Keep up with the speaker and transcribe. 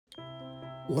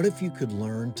What if you could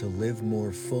learn to live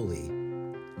more fully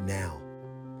now?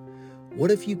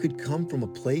 What if you could come from a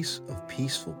place of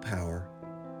peaceful power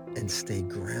and stay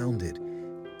grounded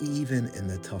even in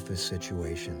the toughest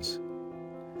situations?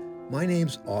 My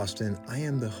name's Austin. I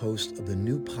am the host of the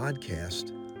new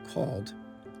podcast called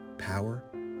Power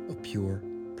of Pure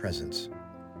Presence.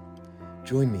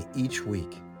 Join me each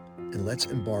week and let's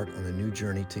embark on a new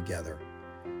journey together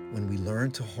when we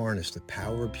learn to harness the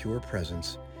power of pure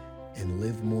presence and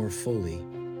live more fully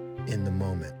in the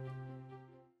moment.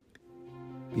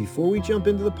 Before we jump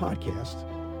into the podcast,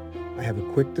 I have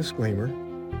a quick disclaimer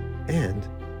and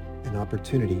an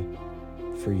opportunity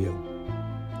for you.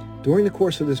 During the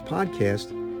course of this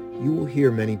podcast, you will hear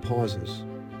many pauses.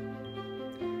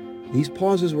 These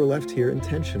pauses were left here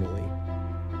intentionally.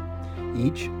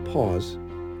 Each pause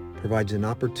provides an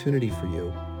opportunity for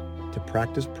you to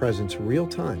practice presence real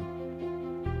time,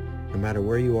 no matter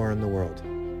where you are in the world.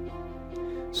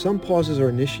 Some pauses are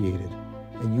initiated,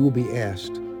 and you will be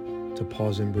asked to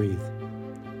pause and breathe.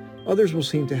 Others will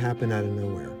seem to happen out of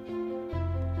nowhere.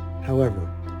 However,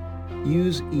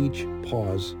 use each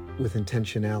pause with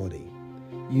intentionality.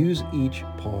 Use each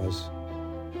pause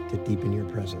to deepen your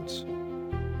presence.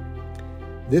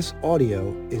 This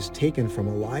audio is taken from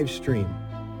a live stream,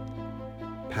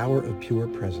 Power of Pure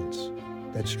Presence,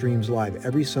 that streams live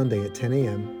every Sunday at 10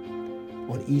 a.m.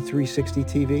 on E18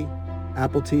 TV,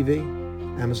 Apple TV,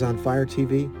 Amazon Fire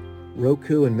TV,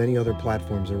 Roku, and many other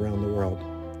platforms around the world.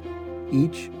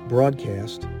 Each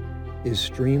broadcast is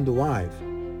streamed live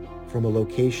from a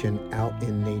location out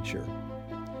in nature.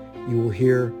 You will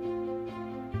hear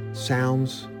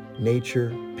sounds,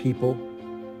 nature, people.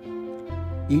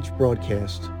 Each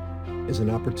broadcast is an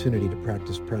opportunity to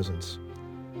practice presence.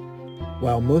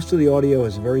 While most of the audio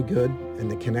is very good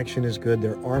and the connection is good,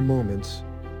 there are moments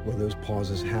where those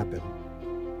pauses happen.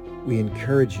 We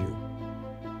encourage you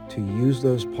to use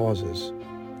those pauses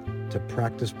to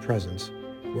practice presence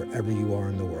wherever you are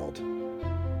in the world.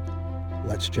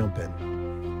 Let's jump in.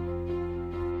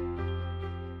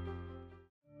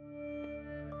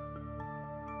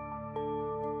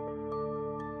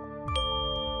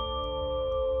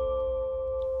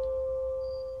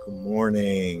 Good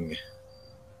morning.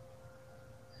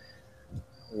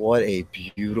 What a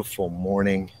beautiful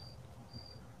morning.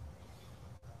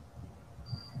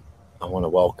 I want to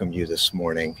welcome you this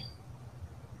morning.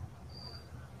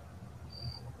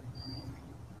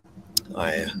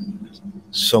 I have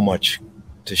so much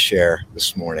to share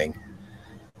this morning.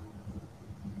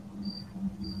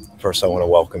 First, I want to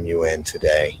welcome you in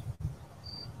today.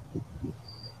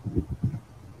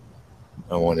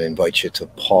 I want to invite you to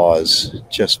pause,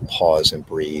 just pause and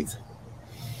breathe.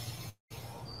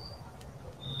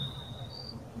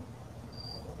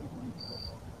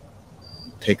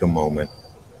 Take a moment.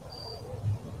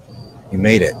 You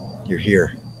made it. You're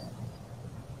here.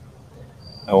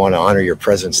 I want to honor your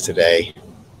presence today.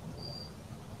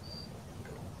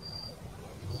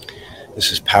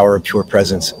 This is Power of Pure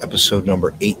Presence, episode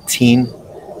number 18,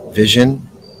 Vision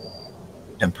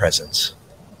and Presence.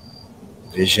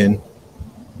 Vision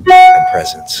and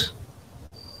presence.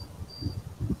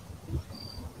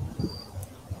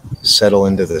 Settle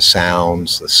into the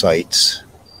sounds, the sights,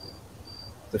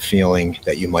 the feeling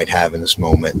that you might have in this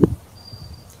moment.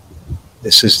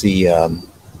 This is the,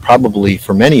 probably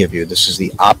for many of you, this is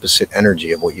the opposite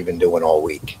energy of what you've been doing all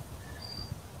week.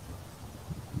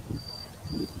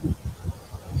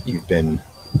 You've been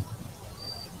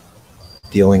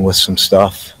dealing with some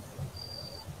stuff.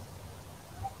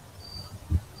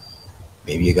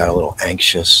 Maybe you got a little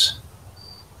anxious.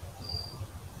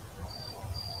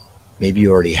 Maybe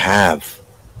you already have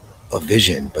a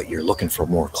vision, but you're looking for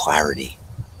more clarity.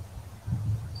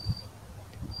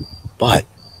 But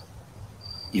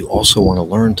you also want to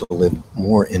learn to live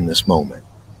more in this moment.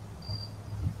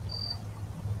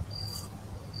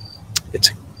 It's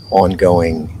an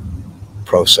ongoing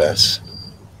process.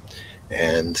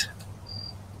 And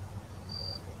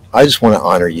I just want to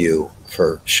honor you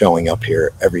for showing up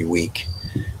here every week.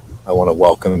 I want to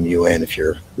welcome you in. If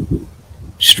you're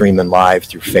streaming live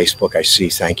through Facebook, I see.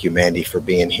 Thank you, Mandy, for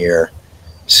being here.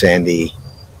 Sandy,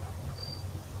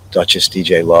 Duchess,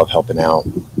 DJ Love helping out.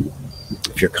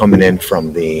 If you're coming in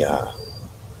from the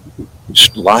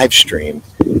live stream,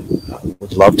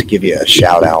 would love to give you a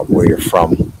shout out where you're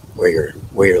from, where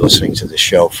you're listening to the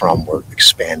show from. We're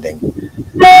expanding.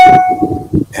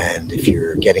 And if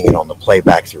you're getting it on the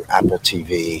playback through Apple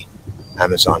TV,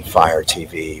 Amazon Fire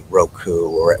TV, Roku,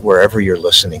 or wherever you're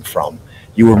listening from,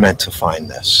 you were meant to find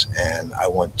this. And I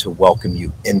want to welcome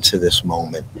you into this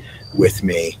moment with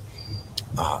me.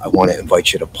 I want to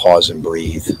invite you to pause and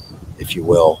breathe, if you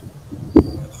will.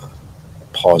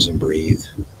 pause and breathe.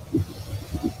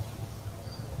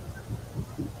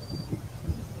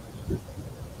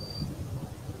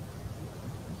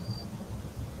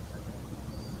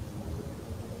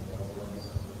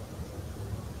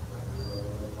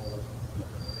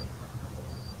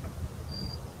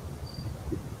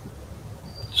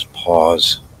 Just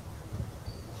pause.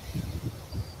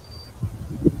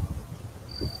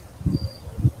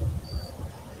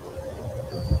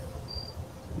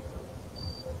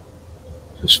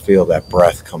 Just feel that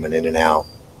breath coming in and out.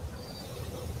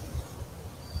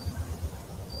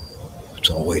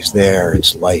 It's always there.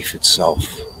 It's life itself.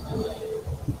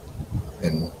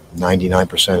 And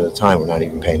 99% of the time, we're not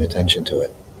even paying attention to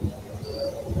it.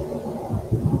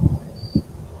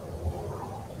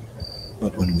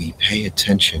 But when we pay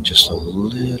attention, just a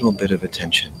little bit of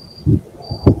attention,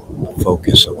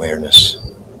 focus, awareness,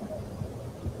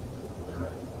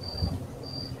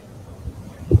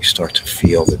 we start to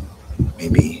feel that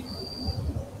maybe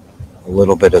a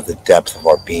little bit of the depth of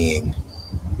our being,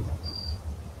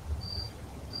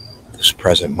 this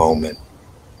present moment.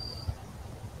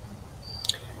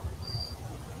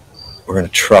 We're going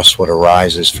to trust what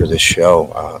arises for this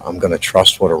show. I'm going to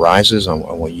trust what arises. I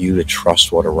want you to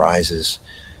trust what arises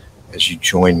as you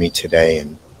join me today,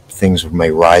 and things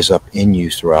may rise up in you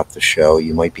throughout the show.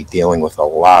 You might be dealing with a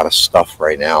lot of stuff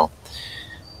right now,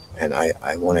 and I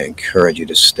want to encourage you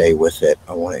to stay with it.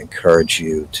 I want to encourage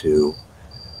you to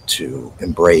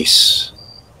embrace.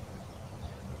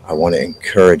 I want to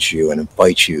encourage you and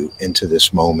invite you into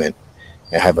this moment.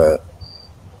 I have a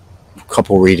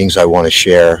couple readings I want to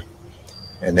share,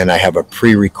 and then I have a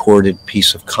pre-recorded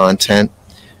piece of content.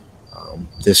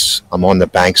 I'm on the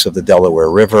banks of the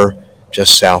Delaware River,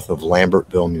 just south of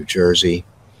Lambertville, New Jersey,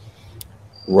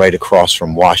 right across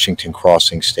from Washington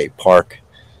Crossing State Park.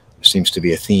 There seems to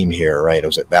be a theme here, right? I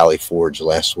was at Valley Forge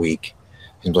last week.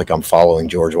 Seems like I'm following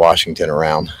George Washington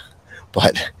around.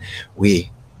 But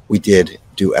we did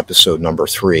do episode number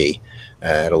 3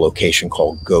 at a location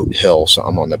called Goat Hill. So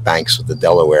I'm on the banks of the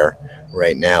Delaware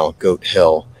right now. Goat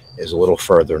Hill is a little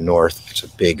further north. It's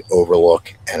a big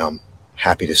overlook, and I'm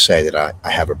happy to say that I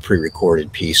have a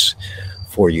pre-recorded piece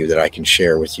for you that I can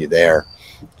share with you there.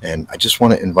 And I just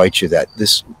want to invite you that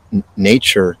this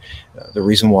nature, the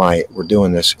reason why we're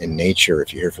doing this in nature,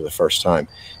 if you're here for the first time,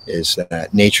 is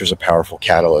that nature is a powerful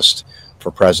catalyst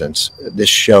for presence. This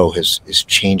show is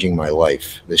changing my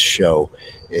life. This show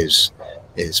is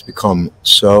become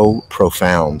so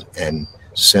profound and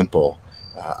simple.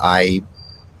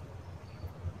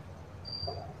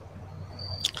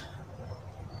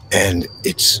 And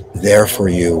it's there for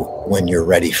you when you're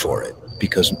ready for it,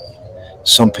 because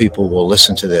some people will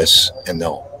listen to this and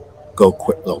they'll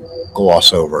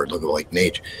gloss over it. They'll go like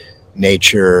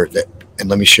nature. And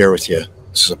let me share with you,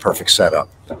 this is a perfect setup.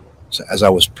 So as I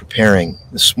was preparing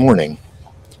this morning,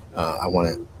 I want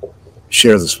to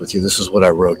share this with you. This is what I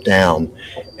wrote down,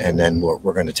 and then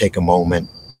we're going to take a moment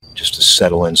just to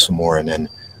settle in some more, and then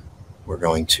we're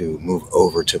going to move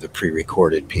over to the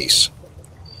pre-recorded piece.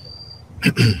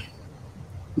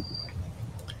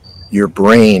 Your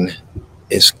brain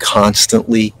is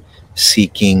constantly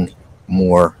seeking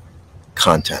more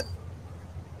content,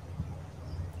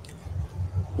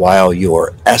 while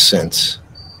your essence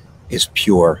is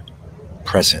pure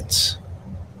presence.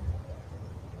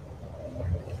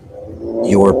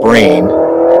 Your brain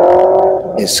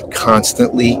is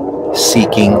constantly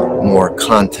seeking more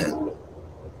content,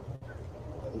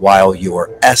 while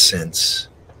your essence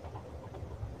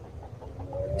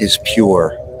is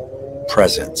pure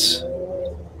presence.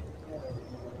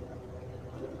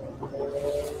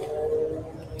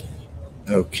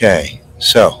 Okay,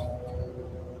 so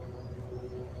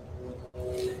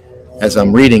as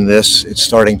I'm reading this, it's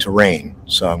starting to rain,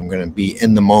 so I'm going to be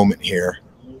in the moment here.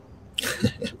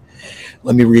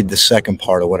 Let me read the second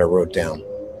part of what I wrote down.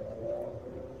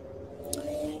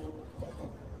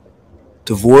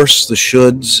 Divorce the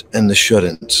shoulds and the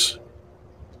shouldn'ts.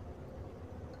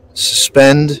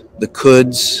 Suspend the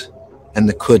coulds and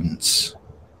the couldn'ts.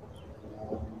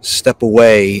 Step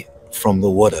away from the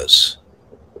wouldas.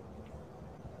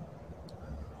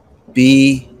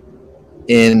 Be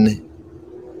in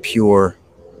pure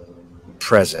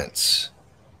presence,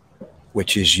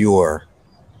 which is your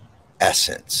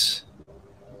essence.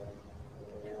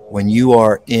 When you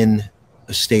are in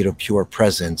a state of pure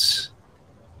presence,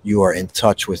 you are in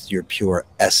touch with your pure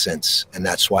essence, and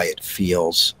that's why it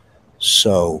feels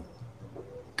so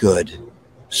good,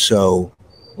 so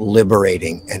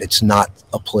liberating, and it's not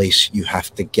a place you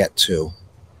have to get to.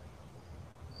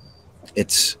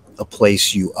 It's a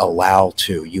place you allow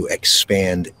to, you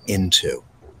expand into.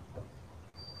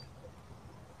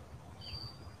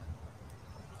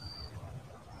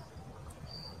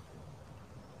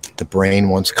 The brain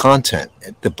wants content.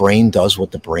 The brain does what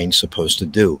the brain's supposed to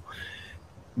do.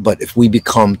 But if we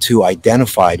become too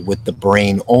identified with the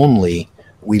brain only,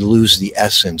 we lose the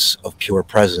essence of pure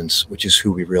presence, which is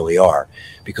who we really are,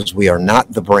 because we are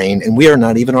not the brain and we are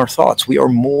not even our thoughts. We are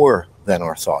more than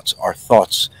our thoughts. Our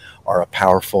thoughts are a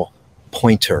powerful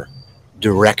pointer,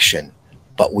 direction,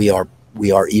 but we are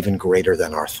even greater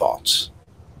than our thoughts.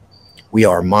 We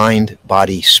are mind,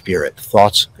 body, spirit.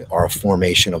 Thoughts are a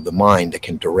formation of the mind that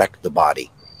can direct the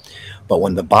body. But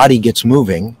when the body gets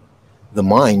moving, the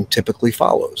mind typically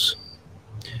follows.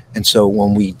 And so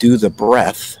when we do the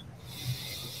breath,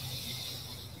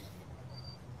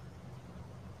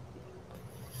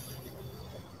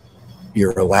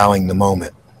 you're allowing the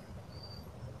moment.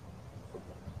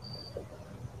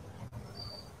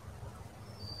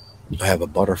 I have a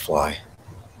butterfly.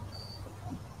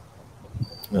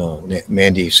 No,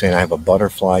 Mandy saying I have a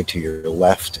butterfly to your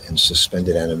left and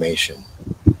suspended animation.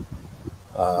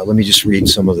 Let me just read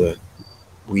some of the.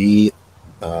 We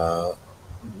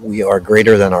are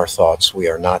greater than our thoughts. We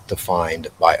are not defined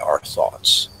by our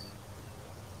thoughts.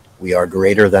 We are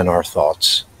greater than our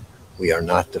thoughts. We are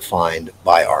not defined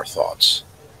by our thoughts,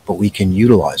 but we can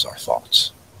utilize our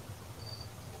thoughts.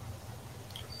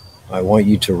 I want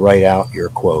you to write out your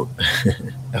quote.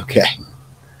 Okay.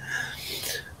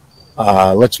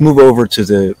 Let's move over to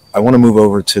the. I want to move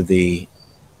over to the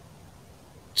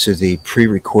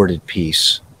pre-recorded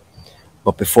piece.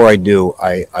 But before I do,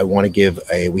 I want to give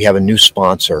we have a new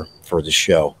sponsor for the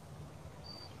show.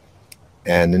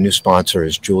 And the new sponsor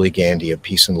is Julie Gandy of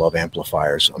Peace and Love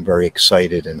Amplifiers. I'm very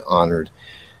excited and honored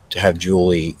to have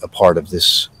Julie a part of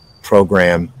this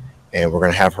program, and we're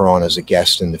going to have her on as a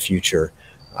guest in the future.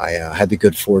 I had the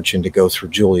good fortune to go through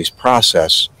Julie's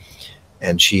process,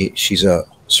 and she's a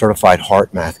certified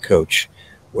heart math coach,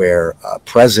 where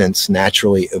presence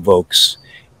naturally evokes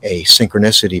a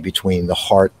synchronicity between the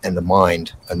heart and the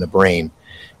mind and the brain,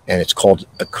 and it's called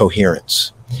a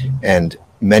coherence. And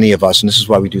many of us, and this is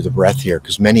why we do the breath here,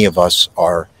 because many of us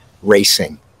are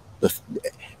racing.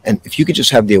 And if you could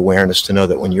just have the awareness to know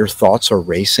that when your thoughts are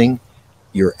racing,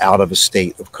 you're out of a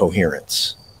state of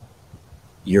coherence.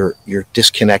 You're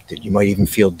disconnected. You might even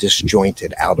feel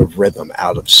disjointed, out of rhythm,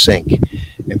 out of sync.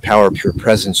 Empower pure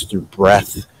presence through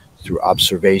breath, through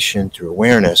observation, through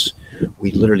awareness.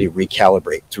 We literally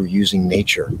recalibrate through using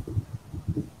nature.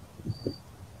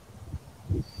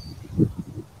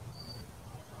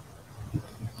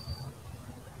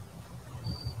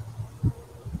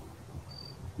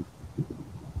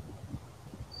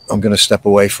 I'm going to step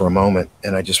away for a moment,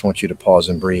 and I just want you to pause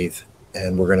and breathe.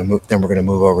 And we're going to move. Then we're going to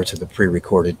move over to the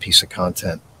pre-recorded piece of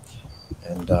content.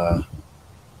 And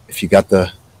if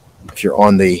you're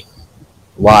on the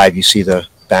live, you see the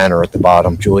banner at the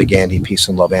bottom, Julie Gandy, Peace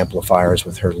and Love Amplifiers,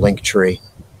 with her link tree.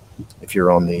 If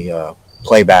you're on the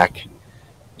playback,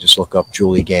 just look up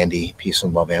Julie Gandy, Peace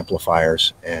and Love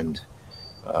Amplifiers. And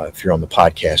if you're on the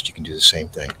podcast, you can do the same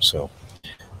thing. So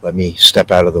let me step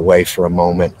out of the way for a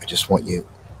moment. I just want you.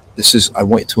 I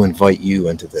want to invite you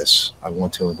into this. I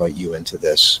want to invite you into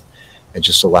this, and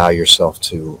just allow yourself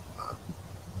to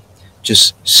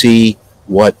just see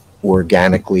what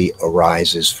organically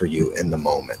arises for you in the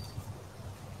moment.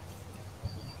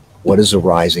 What is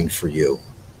arising for you?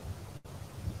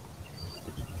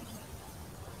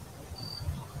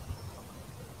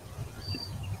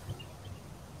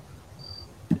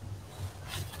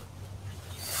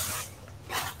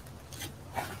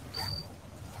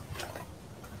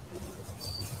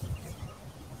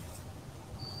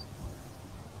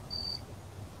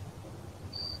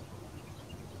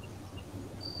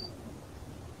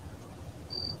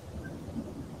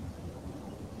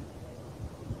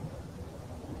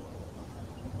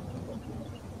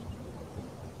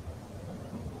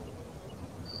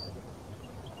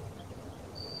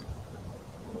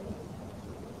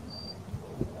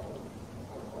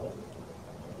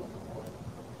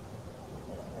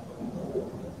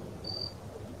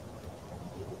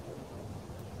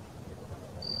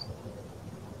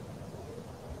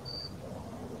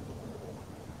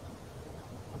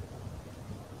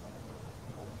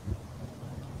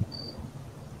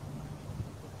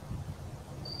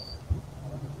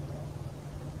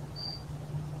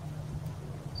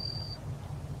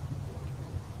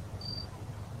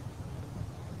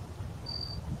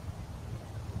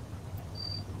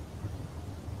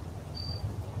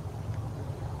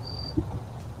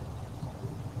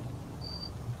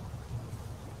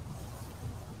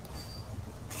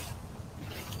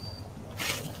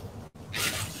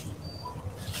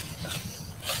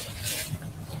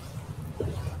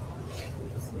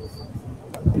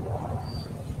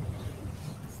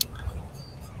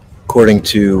 According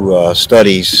to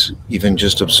studies, even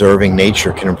just observing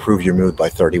nature can improve your mood by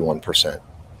 31%.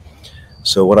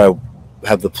 So what I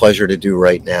have the pleasure to do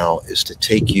right now is to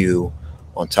take you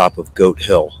on top of Goat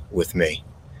Hill with me.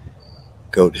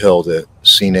 Goat Hill, the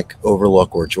scenic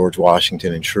overlook where George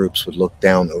Washington and troops would look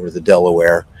down over the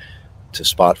Delaware to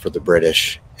spot for the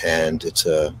British. And it's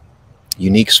a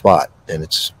unique spot, and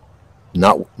it's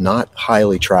not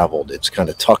highly traveled. It's kind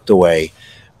of tucked away,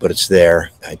 but it's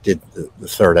there. I did the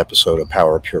third episode of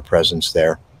Power of Pure Presence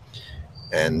there,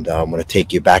 and I'm going to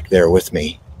take you back there with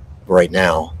me right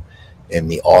now in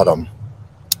the autumn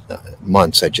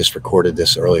months. I just recorded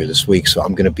this earlier this week, so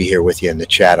I'm going to be here with you in the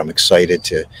chat. I'm excited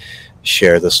to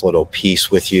share this little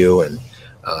piece with you, and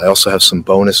I also have some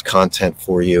bonus content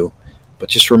for you. But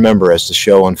just remember, as the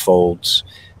show unfolds,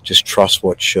 just trust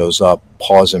what shows up,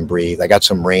 pause and breathe. I got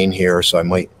some rain here, so I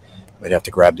might have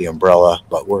to grab the umbrella,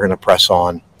 but we're going to press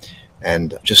on.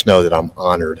 And just know that I'm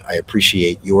honored. I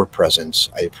appreciate your presence.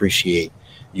 I appreciate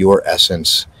your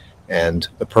essence. And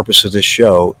the purpose of this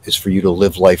show is for you to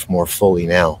live life more fully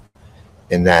now.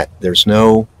 In that there's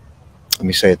no, let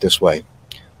me say it this way,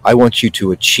 I want you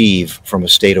to achieve from a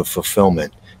state of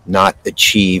fulfillment, not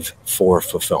achieve for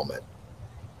fulfillment.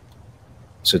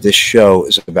 So this show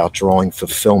is about drawing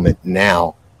fulfillment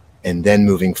now and then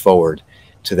moving forward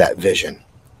to that vision.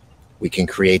 We can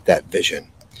create that vision.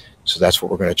 So that's what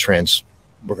we're going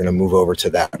to move over to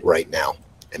that right now.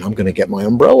 And I'm going to get my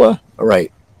umbrella. All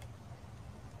right.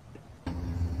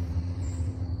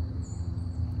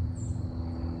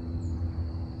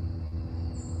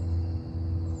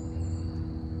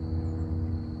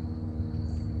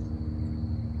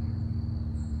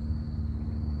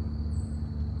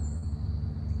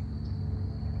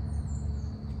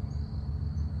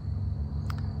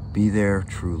 Be there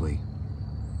truly.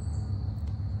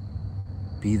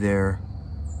 Be there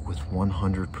with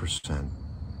 100%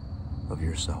 of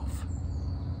yourself.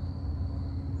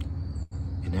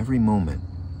 In every moment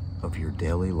of your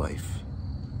daily life,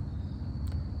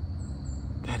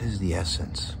 that is the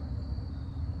essence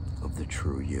of the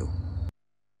true you.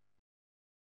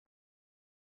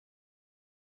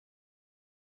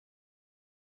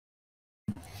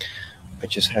 I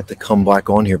just had to come back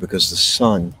on here because the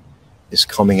sun is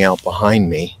coming out behind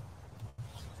me,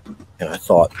 and I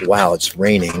thought, wow, it's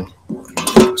raining.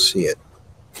 Let's see it.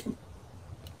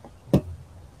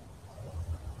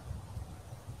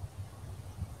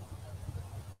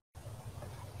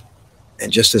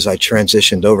 And just as I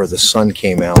transitioned over, the sun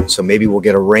came out. So maybe we'll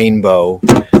get a rainbow,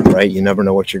 right? You never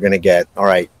know what you're going to get. All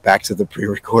right, back to the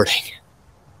pre-recording.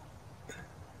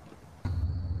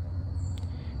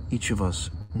 Each of us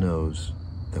knows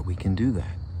that we can do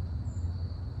that.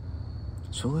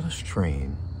 So let us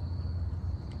train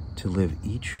to live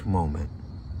each moment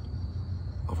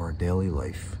of our daily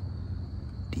life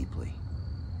deeply.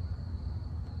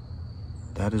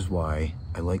 That is why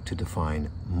I like to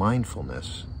define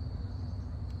mindfulness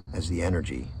as the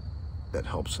energy that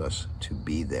helps us to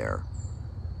be there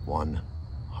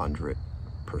 100%.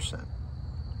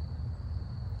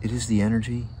 It is the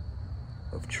energy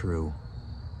of true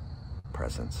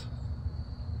presence.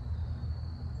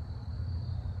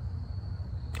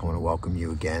 I want to welcome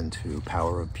you again to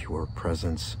Power of Pure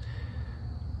Presence,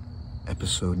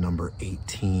 episode number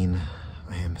 18.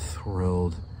 I am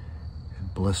thrilled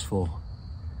and blissful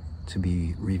to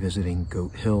be revisiting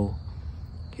Goat Hill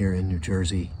here in New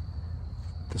Jersey.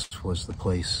 This was the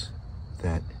place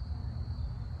that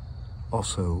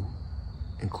also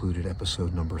included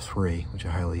episode number 3, which I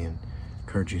highly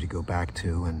encourage you to go back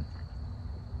to. And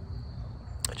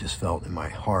I just felt in my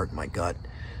heart, my gut,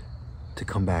 to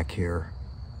come back here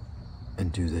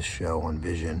and do this show on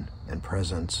vision and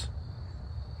presence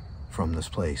from this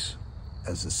place.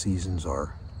 As the seasons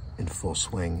are in full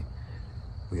swing,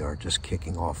 we are just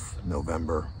kicking off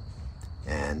November,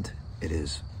 and it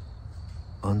is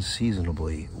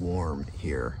unseasonably warm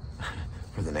here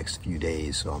for the next few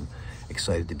days. So I'm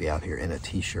excited to be out here in a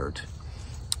t-shirt,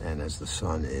 and as the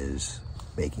sun is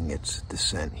making its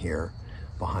descent here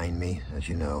behind me, as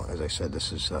you know, as I said,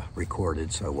 this is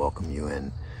recorded, so I welcome you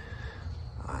in.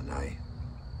 And I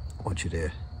want you to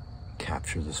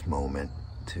capture this moment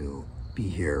to be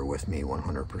here with me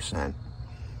 100%.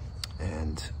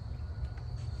 And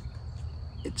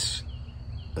it's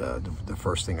the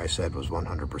first thing I said was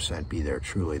 100% be there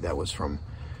truly. That was from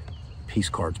Peace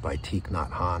Cards by Thich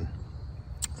Nhat Hanh.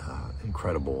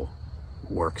 Incredible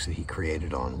works that he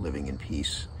created on living in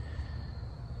peace.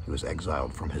 He was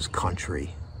exiled from his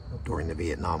country during the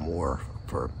Vietnam War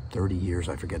for 30 years.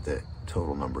 I forget the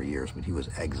total number of years, but he was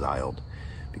exiled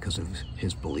because of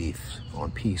his beliefs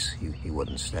on peace. He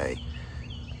wouldn't stay.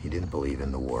 He didn't believe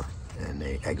in the war. and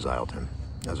they exiled him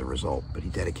as a result. But he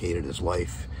dedicated his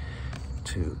life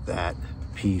to that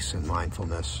peace and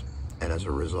mindfulness, and as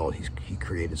a result, he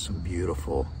created some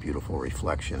beautiful, beautiful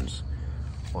reflections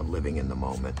on living in the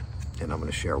moment. And I'm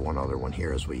going to share one other one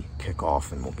here as we kick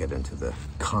off, and we'll get into the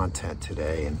content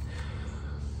today. And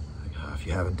if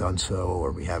you haven't done so,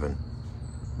 or we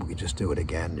could just do it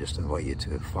again. Just invite you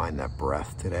to find that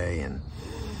breath today, and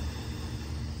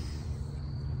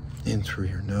in through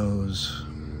your nose,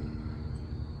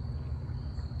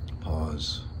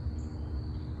 pause,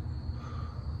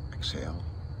 exhale.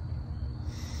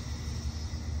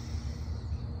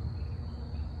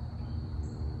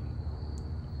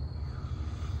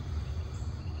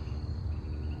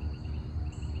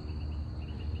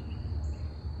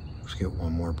 Let's get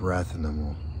one more breath and then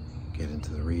we'll get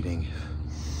into the reading.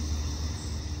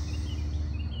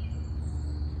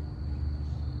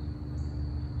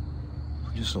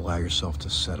 Just allow yourself to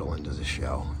settle into the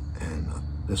show, and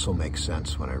this will make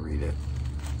sense when I read it.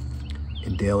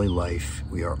 In daily life,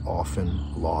 we are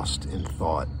often lost in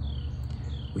thought.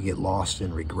 We get lost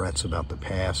in regrets about the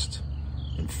past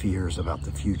and fears about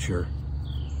the future.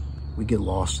 We get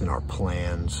lost in our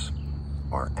plans,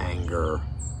 our anger,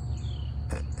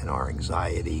 and our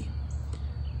anxiety.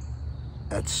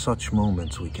 At such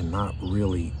moments, we cannot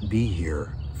really be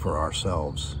here for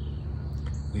ourselves.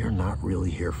 We are not really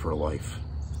here for life.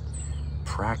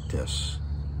 Practice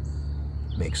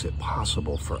makes it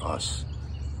possible for us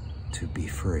to be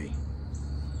free.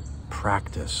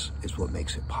 Practice is what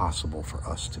makes it possible for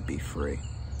us to be free,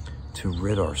 to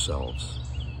rid ourselves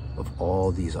of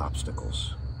all these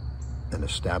obstacles and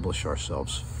establish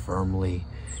ourselves firmly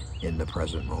in the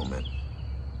present moment.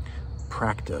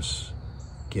 Practice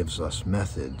gives us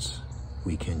methods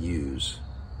we can use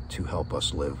to help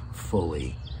us live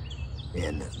fully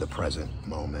in the present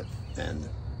moment. And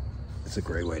it's a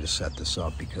great way to set this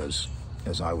up, because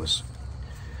as I was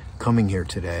coming here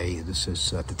today, this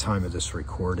is at the time of this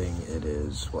recording, it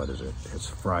is, it's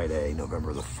Friday,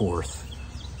 November the 4th.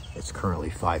 It's currently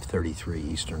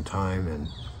 5:33 Eastern time, and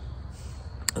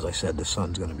as I said, the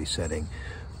sun's going to be setting,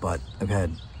 but I've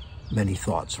had many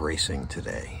thoughts racing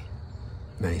today,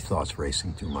 many thoughts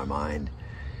racing through my mind,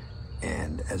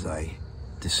 and as I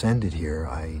descended here,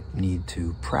 I need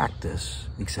to practice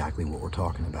exactly what we're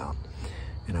talking about.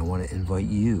 And I want to invite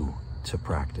you to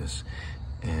practice.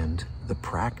 And the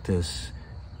practice,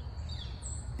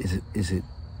 is it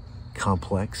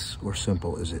complex or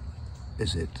simple? Is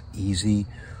it easy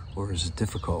or is it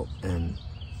difficult? And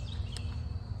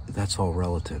that's all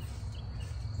relative.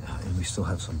 And we still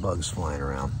have some bugs flying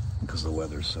around because the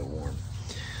weather's so warm.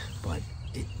 But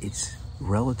it's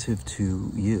relative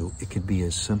to you. It could be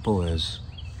as simple as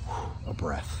a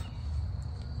breath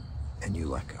and you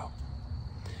let go.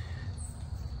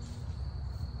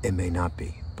 It may not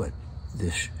be, but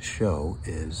this show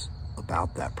is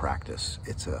about that practice.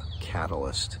 It's a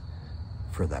catalyst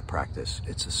for that practice.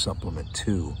 It's a supplement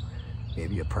to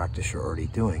maybe a practice you're already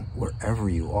doing. Wherever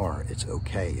you are, it's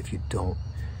okay. If you're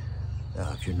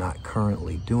not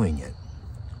currently doing it,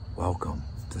 welcome.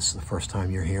 This is the first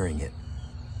time you're hearing it.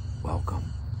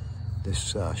 Welcome.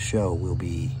 This show will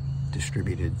be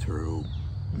distributed through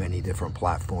many different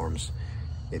platforms.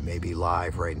 It may be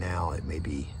live right now. It may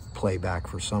be playback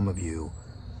for some of you,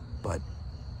 but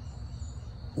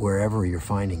wherever you're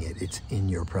finding it, it's in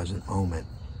your present moment.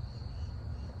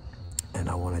 And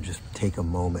I want to just take a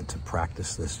moment to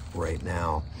practice this right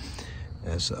now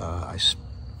as I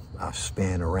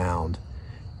span around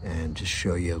and just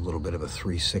show you a little bit of a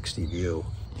 360 view.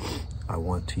 I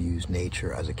want to use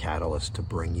nature as a catalyst to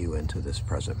bring you into this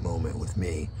present moment with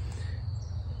me.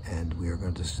 And we are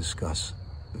going to discuss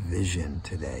vision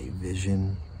today,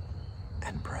 vision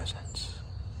and presence.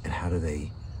 And how do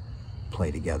they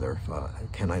play together?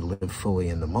 Can I live fully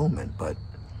in the moment? But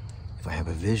if I have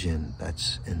a vision,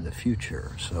 that's in the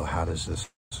future. So how does this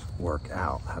work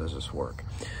out? How does this work?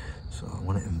 So I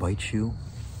want to invite you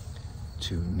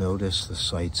to notice the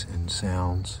sights and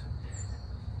sounds.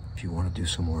 If you want to do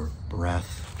some more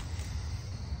breath,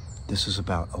 this is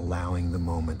about allowing the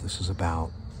moment. This is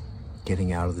about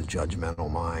getting out of the judgmental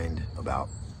mind about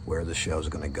where the show's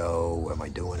going to go. Am I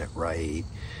doing it right?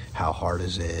 How hard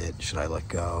is it? Should I let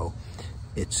go?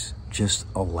 It's just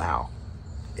allow.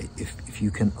 If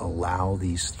you can allow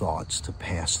these thoughts to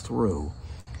pass through,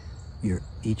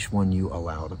 each one you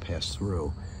allow to pass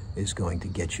through is going to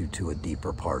get you to a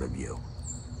deeper part of you.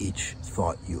 Each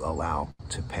thought you allow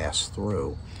to pass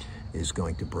through is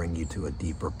going to bring you to a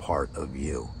deeper part of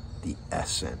you. The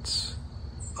essence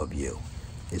of you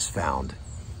is found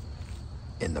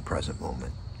in the present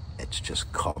moment. It's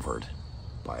just covered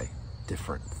by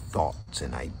different thoughts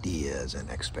and ideas and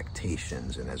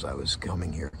expectations. And as I was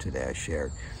coming here today, I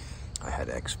shared I had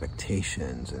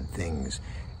expectations and things,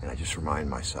 and I just remind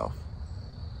myself,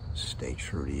 stay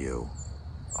true to you,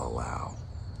 allow.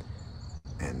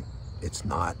 And it's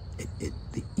not,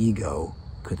 the ego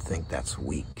could think that's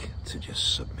weak to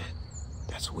just submit.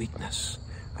 That's weakness.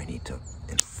 I need to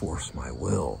enforce my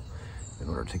will in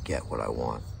order to get what I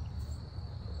want.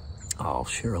 I'll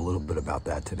share a little bit about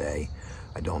that today.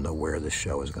 I don't know where this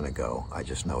show is going to go. I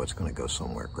just know it's going to go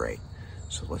somewhere great.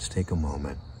 So let's take a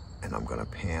moment, and I'm going to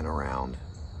pan around,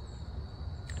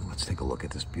 and let's take a look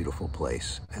at this beautiful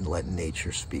place and let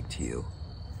nature speak to you.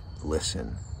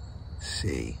 Listen,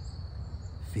 see,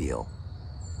 feel,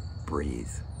 breathe,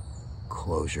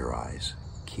 close your eyes,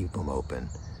 keep them open,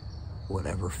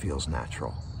 whatever feels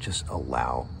natural. Just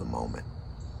allow the moment.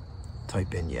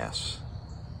 Type in yes.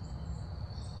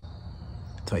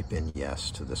 Type in yes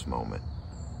to this moment.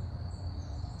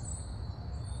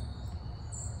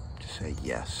 Just say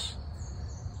yes.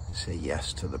 Say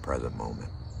yes to the present moment.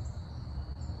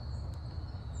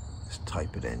 Just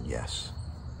type it in, yes.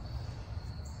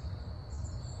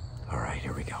 All right,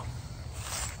 here we go.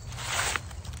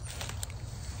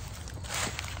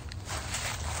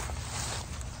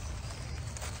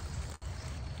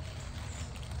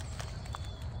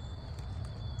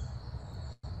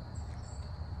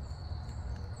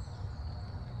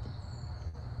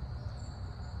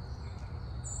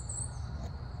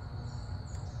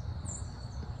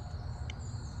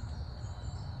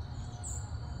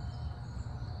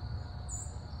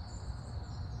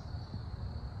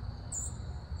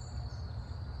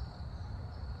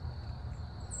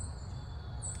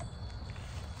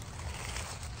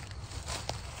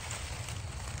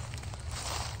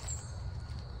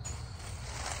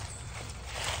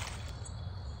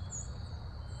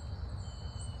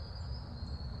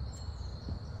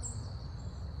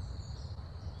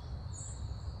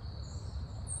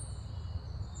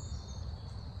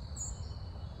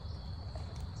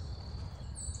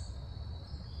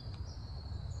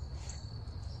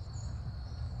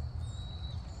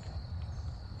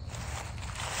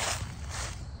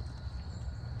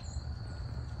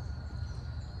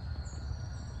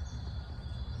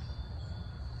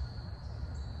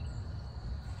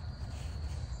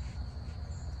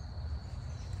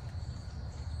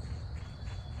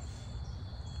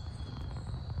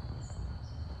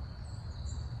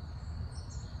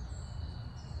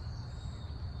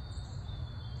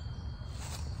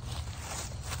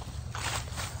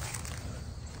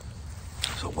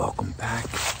 So welcome back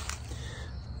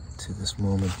to this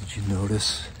moment. Did you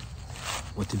notice?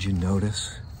 What did you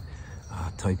notice?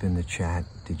 Type in the chat.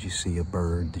 Did you see a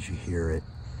bird? Did you hear it?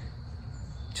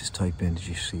 Just type in, did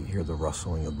you hear the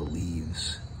rustling of the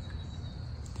leaves?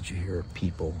 Did you hear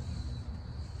people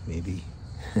maybe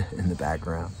in the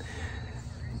background?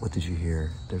 What did you hear?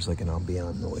 There's like an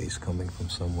ambient noise coming from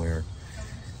somewhere.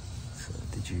 So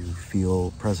did you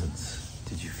feel presence?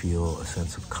 Did you feel a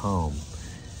sense of calm?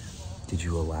 Did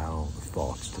you allow the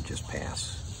thoughts to just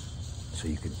pass so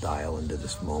you could dial into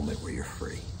this moment where you're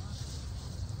free?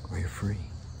 Where you're free.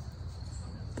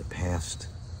 The past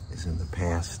is in the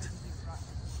past.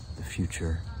 The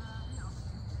future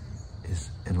is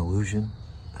an illusion,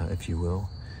 if you will,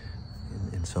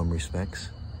 in some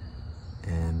respects.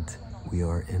 And we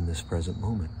are in this present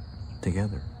moment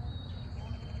together.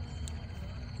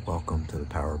 Welcome to the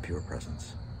power of pure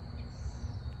presence.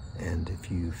 And if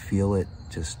you feel it,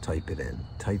 just type it in.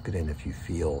 Type it in if you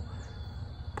feel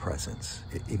presence.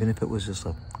 Even if it was just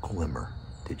a glimmer,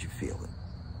 did you feel it?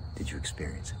 Did you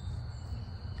experience it?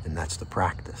 And that's the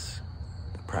practice.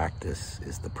 The practice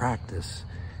is the practice,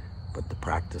 but the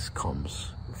practice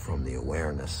comes from the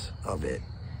awareness of it.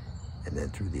 And then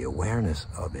through the awareness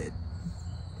of it,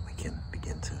 we can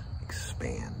begin to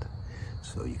expand.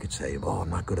 So you could say, oh, I'm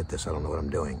not good at this, I don't know what I'm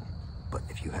doing. But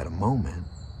if you had a moment,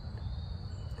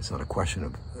 it's not a question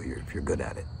of if you're good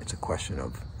at it. It's a question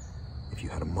of if you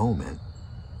had a moment,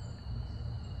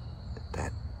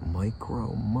 that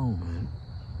micro moment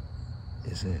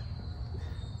is it.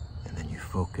 And then you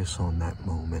focus on that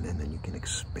moment, and then you can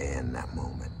expand that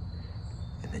moment.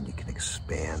 And then you can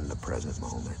expand the present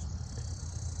moment.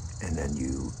 And then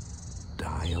you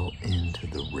dial into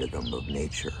the rhythm of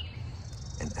nature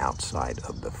and outside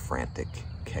of the frantic,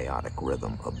 chaotic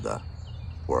rhythm of the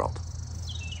world.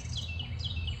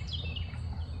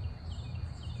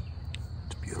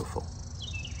 It's beautiful.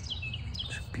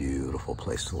 It's a beautiful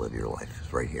place to live your life.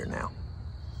 It's right here now.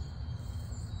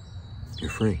 You're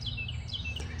free.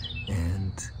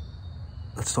 And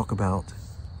let's talk about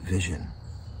vision.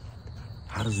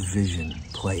 How does vision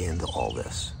play into all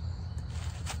this?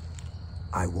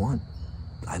 I want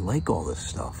I like all this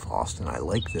stuff, Austin. I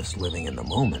like this living in the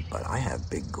moment, but I have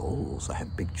big goals. I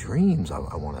have big dreams. I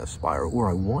want to aspire, or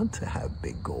I want to have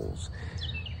big goals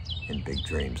and big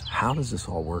dreams. How does this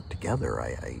all work together?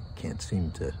 I can't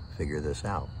seem to figure this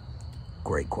out.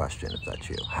 Great question, if that's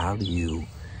you. How do you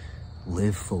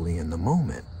live fully in the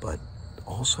moment, but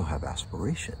also have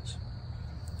aspirations?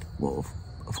 Well,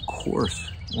 of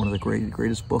course, one of the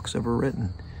greatest books ever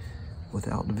written.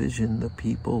 Without vision, the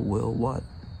people will what?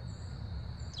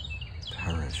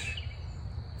 Perish.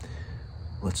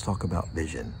 Let's talk about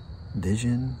vision.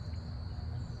 Vision,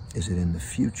 is it in the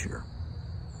future?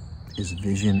 Is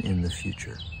vision in the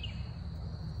future?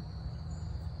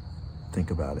 Think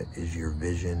about it. Is your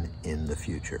vision in the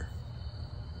future?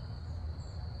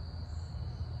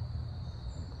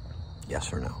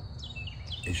 Yes or no?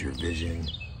 Is your vision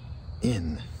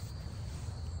in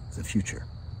the future?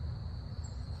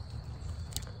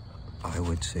 I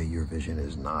would say your vision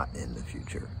is not in the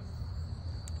future.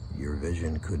 Your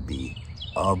vision could be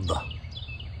of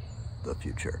the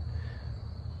future.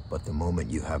 But the moment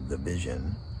you have the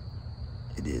vision,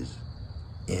 it is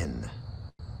in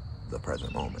the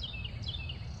present moment.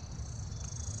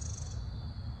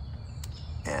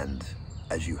 And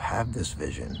as you have this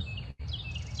vision,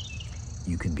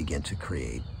 you can begin to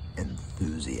create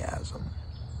enthusiasm,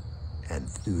 and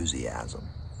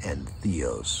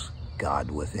theos,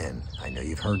 God within. I know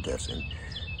you've heard this, and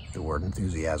the word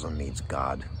enthusiasm means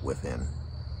God within.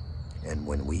 And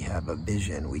when we have a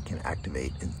vision, we can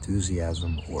activate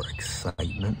enthusiasm or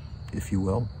excitement, if you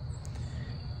will,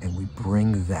 and we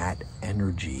bring that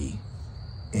energy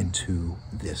into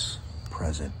this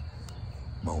present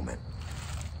moment.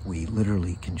 We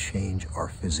literally can change our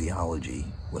physiology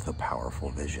with a powerful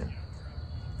vision.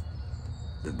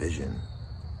 The vision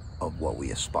of what we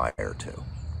aspire to.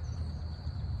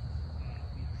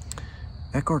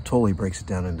 Eckhart Tolle breaks it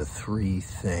down into 3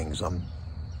 things. I'm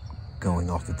going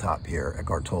off the top here.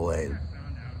 Eckhart Tolle,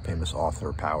 famous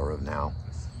author, Power of Now.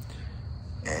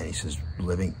 And he says,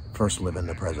 first live in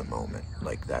the present moment.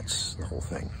 Like, that's the whole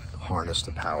thing. Harness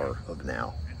the power of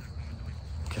now.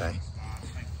 Okay?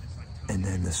 And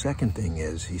then the second thing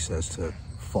is, he says to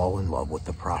fall in love with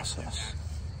the process.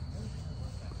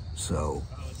 So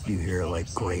you hear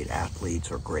like great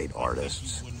athletes or great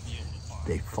artists,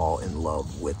 they fall in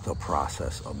love with the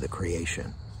process of the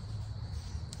creation.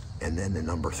 And then the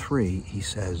number 3, he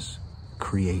says,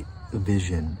 create a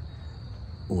vision,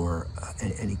 or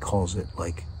and he calls it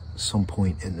like some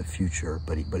point in the future,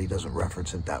 but he doesn't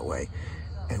reference it that way.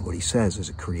 And what he says is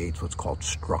it creates what's called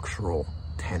structural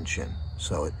tension.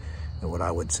 So and what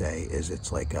I would say is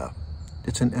it's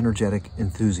an energetic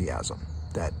enthusiasm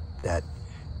that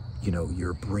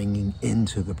you're bringing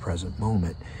into the present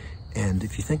moment. And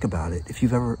if you think about it, if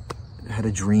you've ever had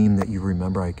a dream that you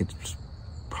remember, it's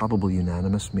probably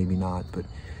unanimous, maybe not, but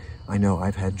I know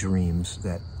I've had dreams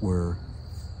that were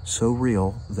so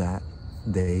real that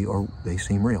they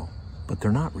seem real, but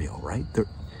they're not real, right?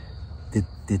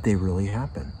 Did they really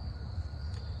happen?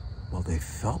 Well, they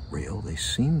felt real, they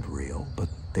seemed real, but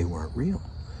they weren't real.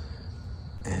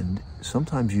 And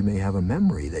sometimes you may have a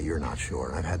memory that you're not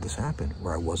sure. I've had this happen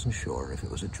where I wasn't sure if it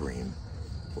was a dream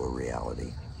or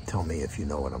reality. Tell me if you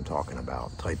know what I'm talking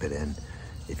about. Type it in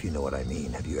if you know what I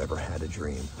mean. Have you ever had a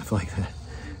dream like that?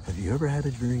 Have you ever had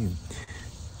a dream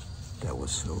that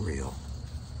was so real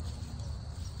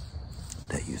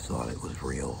that you thought it was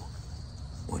real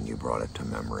when you brought it to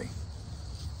memory?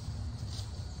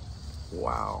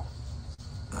 Wow.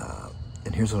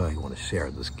 And here's what I want to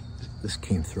share. This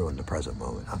came through in the present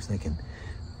moment. I'm thinking,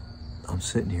 I'm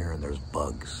sitting here and there's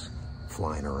bugs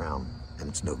flying around and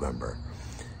it's November.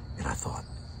 And I thought,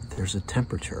 there's a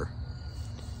temperature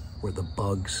where the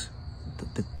bugs,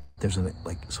 there's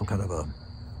like some kind of a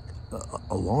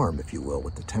alarm, if you will,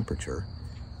 with the temperature.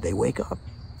 They wake up.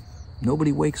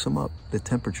 Nobody wakes them up. The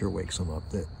temperature wakes them up.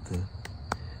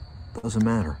 Doesn't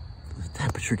matter. The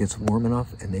temperature gets warm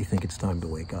enough and they think it's time to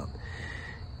wake up.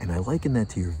 And I liken that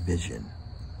to your vision.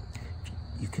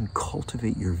 You can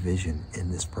cultivate your vision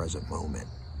in this present moment.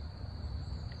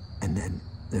 And then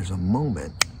there's a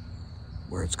moment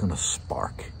where it's going to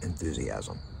spark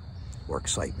enthusiasm or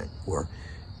excitement, or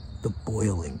the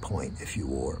boiling point, if you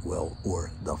will,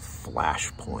 or the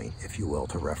flash point, if you will,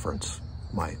 to reference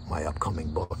my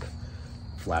upcoming book,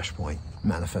 Flashpoint,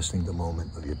 Manifesting the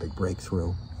Moment of Your Big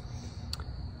Breakthrough.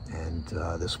 And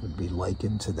this would be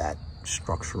likened to that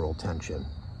structural tension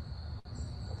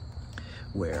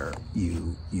where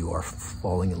you are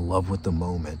falling in love with the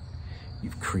moment.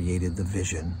 You've created the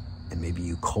vision, and maybe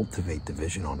you cultivate the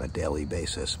vision on a daily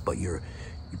basis, but you're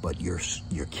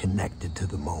connected to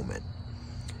the moment.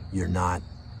 You're not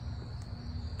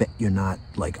you're not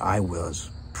like I was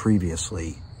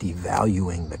previously,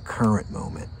 devaluing the current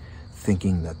moment,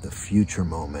 thinking that the future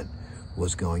moment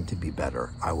was going to be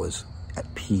better. I was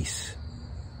at peace,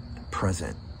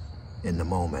 present in the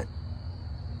moment,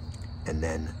 and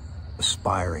then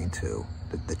aspiring to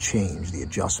the change, the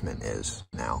adjustment is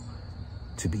now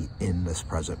to be in this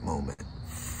present moment,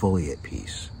 fully at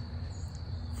peace,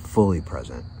 fully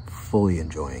present, fully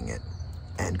enjoying it,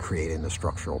 and creating the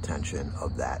structural tension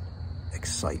of that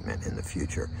excitement in the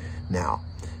future. Now,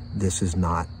 this is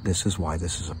why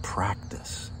this is a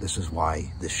practice. This is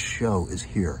why this show is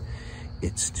here.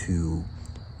 It's to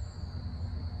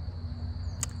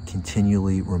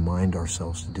continually remind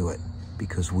ourselves to do it,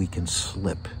 because we can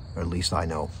slip, or at least I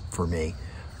know for me,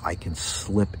 I can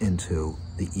slip into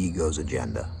the ego's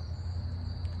agenda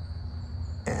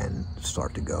and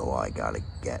start to go, I gotta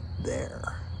get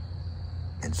there.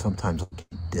 And sometimes I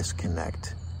can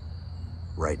disconnect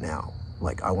right now.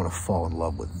 Like, I want to fall in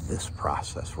love with this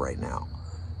process right now,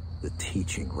 the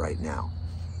teaching right now,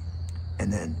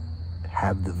 and then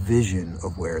have the vision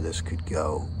of where this could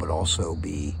go, but also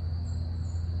be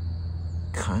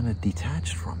kind of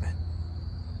detached from it.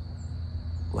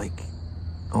 Like,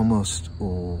 almost,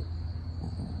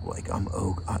 like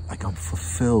I'm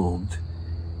fulfilled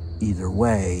either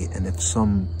way, and if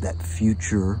that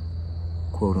future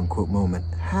quote unquote moment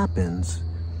happens,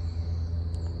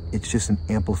 it's just an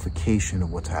amplification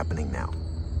of what's happening now.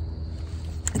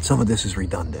 And some of this is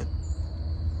redundant.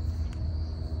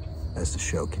 As the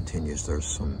show continues, there's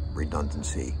some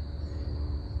redundancy.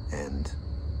 And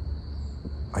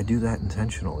I do that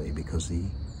intentionally because the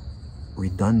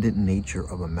redundant nature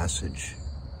of a message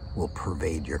will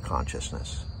pervade your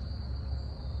consciousness.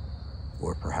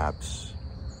 Or perhaps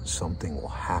something will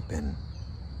happen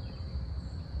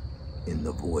in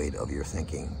the void of your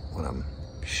thinking when I'm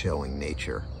showing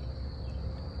nature,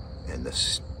 and the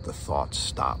thoughts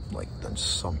stop, like then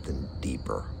something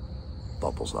deeper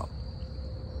bubbles up.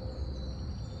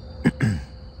 I'm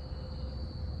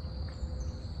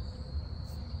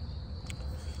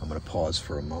going to pause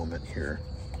for a moment here.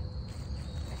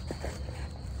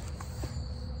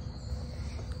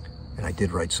 And I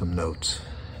did write some notes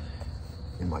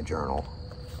in my journal.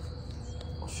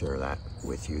 I'll share that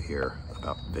with you here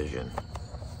about vision.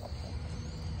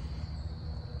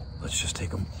 Let's just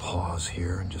take a pause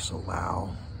here and just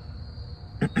allow.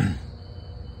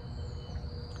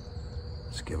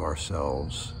 Let's give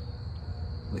ourselves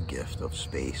the gift of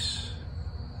space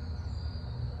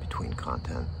between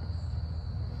content.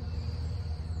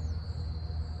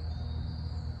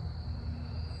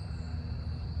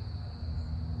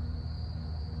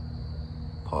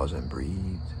 Pause and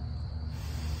breathe.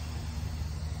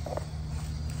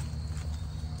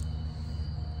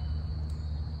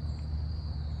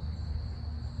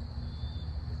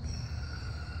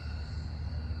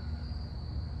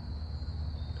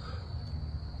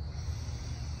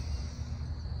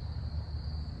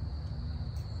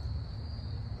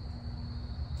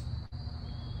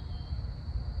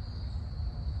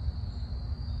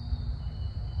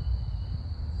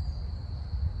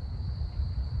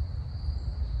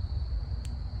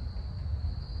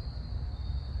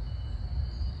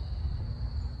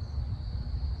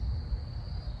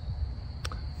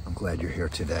 Glad you're here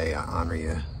today. I honor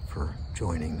you for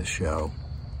joining the show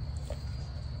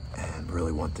and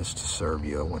really want this to serve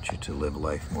you. I want you to live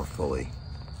life more fully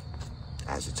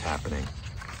as it's happening.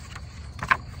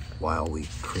 While we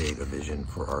create a vision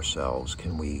for ourselves,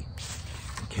 can we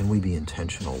be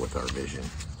intentional with our vision?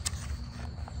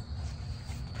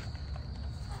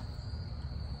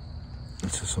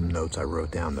 This is some notes I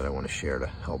wrote down that I want to share to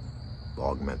help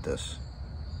augment this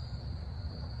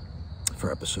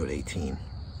for episode 18.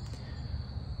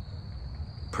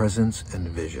 Presence and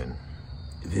vision.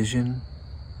 Vision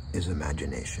is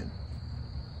imagination,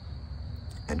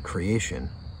 and creation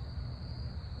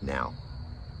now.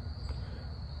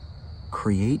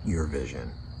 Create your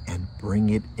vision and bring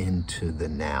it into the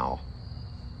now.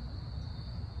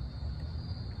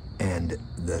 And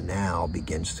the now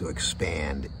begins to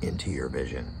expand into your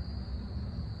vision.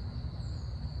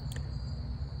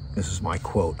 This is my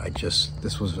quote.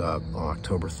 This was on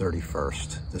October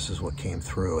 31st. This is what came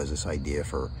through as this idea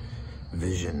for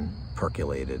vision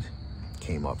percolated,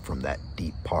 came up from that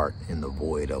deep part in the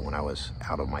void when I was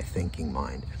out of my thinking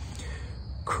mind.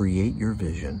 Create your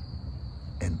vision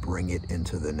and bring it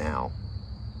into the now.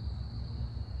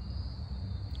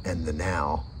 And the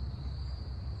now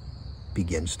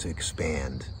begins to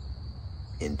expand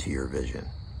into your vision.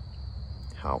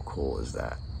 How cool is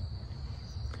that?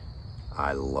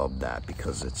 I love that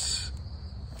because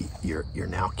you're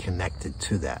now connected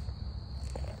to that.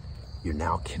 you're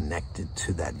now connected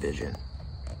to that vision.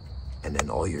 And then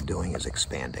all you're doing is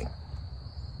expanding.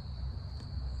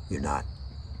 You're not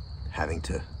having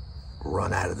to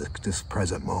run out of this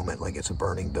present moment like it's a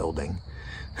burning building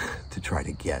to try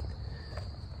to get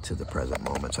to the present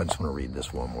moment. So I just want to read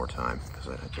this one more time because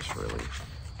it just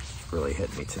really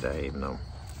hit me today, even though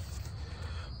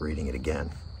reading it again.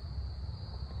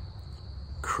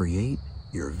 Create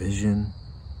your vision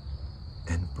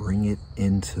and bring it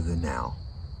into the now.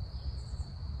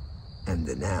 And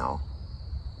the now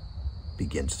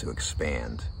begins to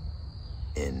expand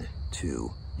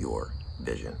into your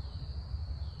vision.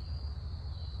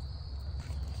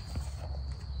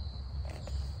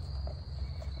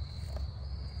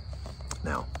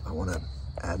 Now, I want to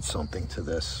add something to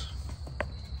this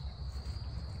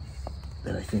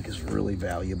that I think is really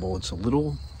valuable. It's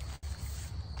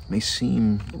may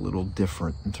seem a little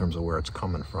different in terms of where it's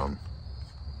coming from,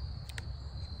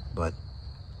 but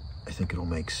I think it'll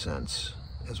make sense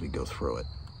as we go through it.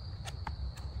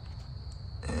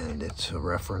 And it's a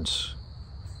reference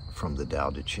from the Tao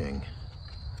Te Ching,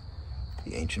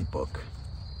 the ancient book.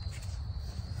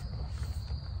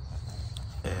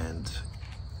 And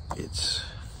it's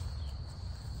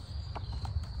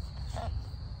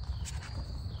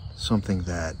something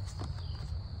that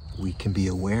we can be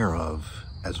aware of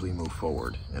as we move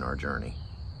forward in our journey.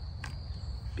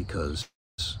 Because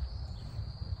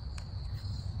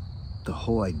the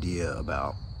whole idea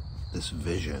about this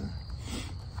vision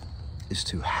is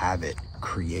to have it,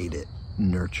 create it,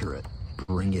 nurture it,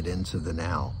 bring it into the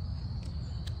now.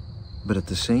 But at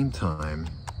the same time,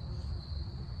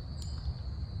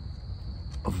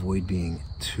 avoid being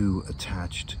too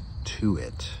attached to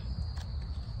it.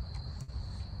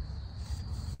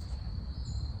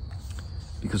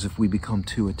 Because if we become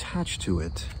too attached to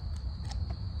it,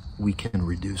 we can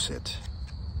reduce it.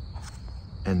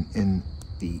 And in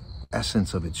the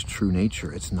essence of its true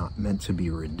nature, it's not meant to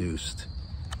be reduced.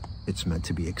 It's meant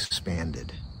to be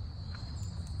expanded.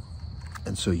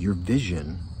 And so your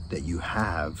vision that you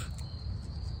have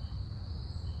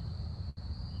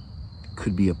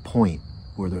could be a point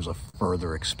where there's a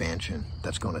further expansion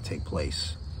that's going to take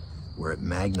place, where it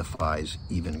magnifies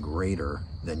even greater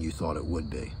than you thought it would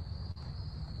be.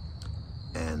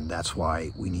 And that's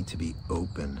why we need to be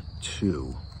open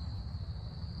to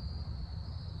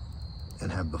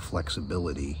and have the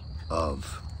flexibility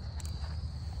of,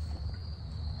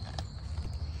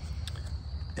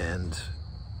 and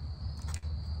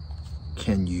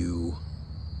can you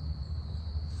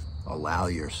allow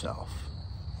yourself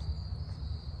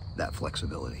that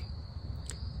flexibility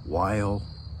while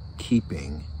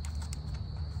keeping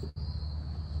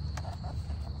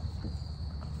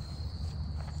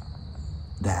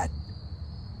that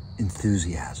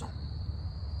enthusiasm?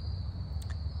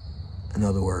 In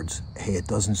other words, hey, it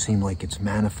doesn't seem like it's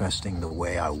manifesting the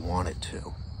way I want it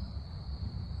to.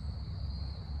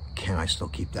 Can I still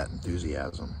keep that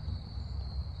enthusiasm?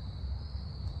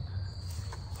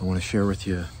 I want to share with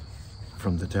you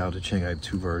from the Tao Te Ching. I have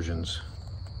two versions.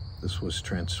 This was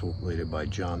translated by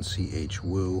John C.H.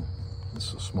 Wu. This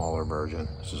is a smaller version.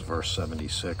 This is verse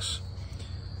 76.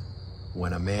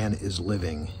 When a man is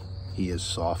living, he is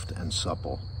soft and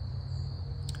supple.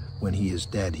 When he is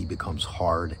dead, he becomes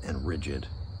hard and rigid.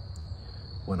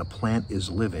 When a plant is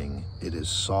living, it is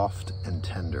soft and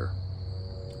tender.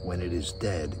 When it is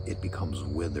dead, it becomes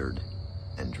withered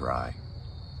and dry.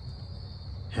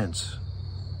 Hence,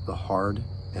 the hard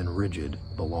and rigid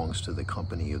belongs to the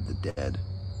company of the dead.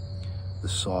 The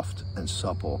soft and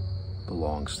supple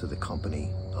belongs to the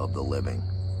company of the living.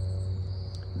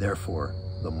 Therefore,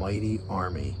 the mighty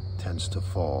army tends to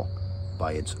fall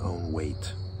by its own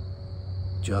weight.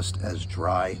 Just as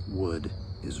dry wood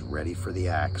is ready for the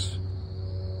axe,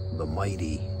 the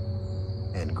mighty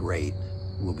and great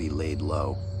will be laid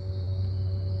low.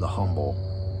 The humble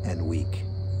and weak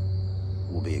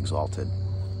will be exalted.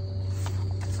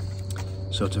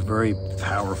 So it's a very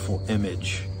powerful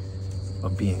image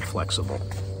of being flexible.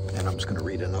 And I'm just going to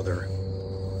read another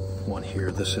one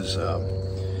here. This is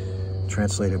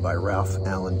translated by Ralph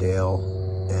Allendale,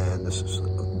 and this is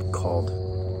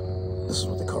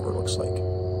what the cover looks like.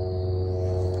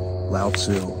 Lao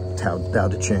Tzu, Tao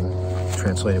Te Ching,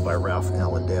 translated by Ralph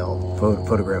Allendale,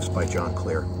 photographs by John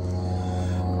Clear.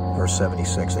 Verse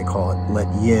 76, they call it,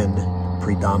 let yin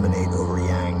predominate over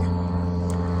yang.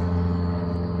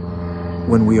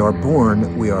 When we are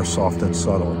born, we are soft and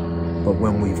subtle, but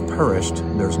when we've perished,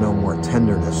 there's no more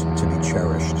tenderness to be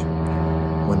cherished.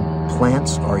 When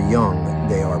plants are young,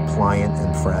 they are pliant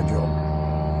and fragile.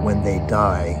 When they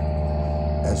die,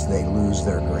 as they lose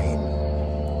their green,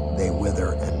 they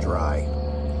wither and dry.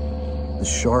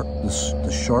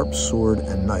 The sharp sword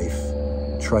and knife,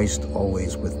 triced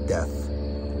always with death,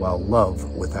 while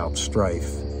love without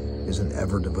strife is an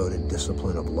ever-devoted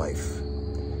discipline of life.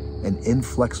 An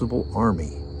inflexible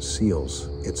army seals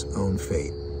its own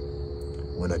fate.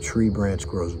 When a tree branch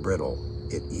grows brittle,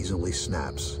 it easily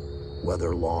snaps,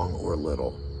 whether long or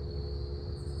little.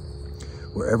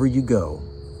 Wherever you go,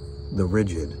 the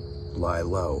rigid lie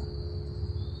low,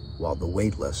 while the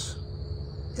weightless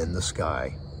in the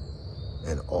sky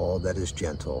and all that is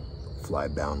gentle fly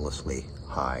boundlessly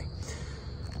high.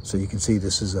 So you can see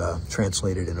this is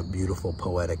translated in a beautiful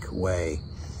poetic way.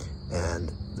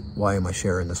 And why am I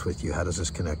sharing this with you? How does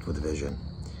this connect with vision?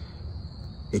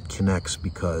 It connects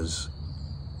because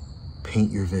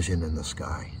paint your vision in the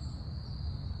sky.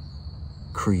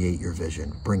 Create your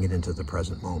vision. Bring it into the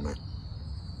present moment.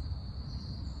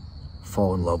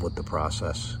 Fall in love with the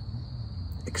process.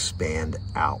 Expand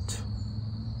out.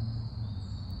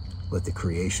 Let the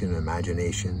creation and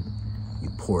imagination you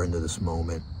pour into this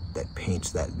moment that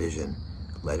paints that vision,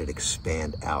 let it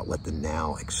expand out. Let the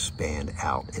now expand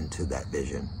out into that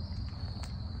vision.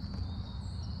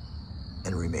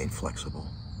 And remain flexible.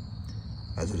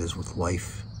 As it is with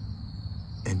life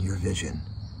and your vision,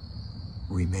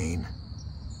 remain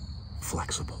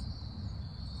flexible.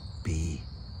 Be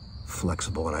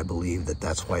flexible. And I believe that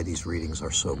that's why these readings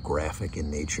are so graphic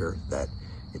in nature, that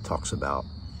it talks about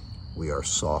we are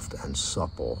soft and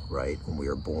supple, right, when we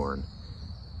are born.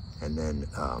 And then,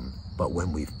 but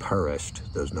when we've perished,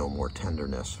 there's no more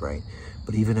tenderness, right?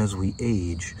 But even as we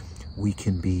age, we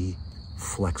can be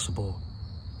flexible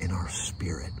in our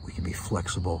spirit. We can be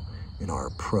flexible in our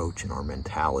approach, in our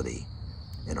mentality,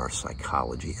 in our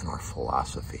psychology, in our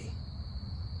philosophy.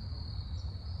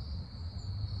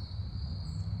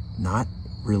 Not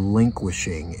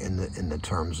relinquishing in the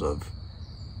terms of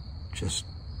just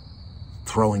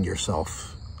throwing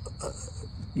yourself,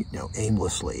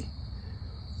 aimlessly,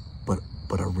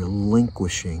 but a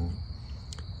relinquishing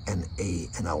and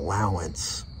an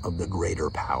allowance of the greater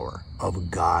power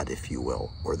of God, if you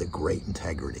will, or the great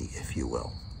integrity, if you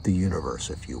will, the universe,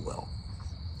 if you will.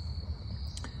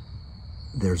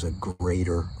 There's a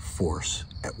greater force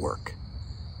at work.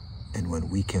 And when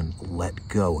we can let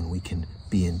go and we can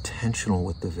be intentional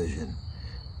with the vision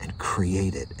and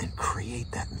create it and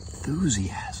create that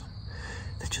enthusiasm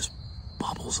that just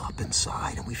bubbles up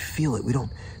inside and we feel it. We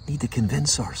don't need to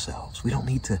convince ourselves. We don't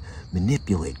need to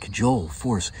manipulate, cajole,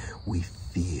 force. We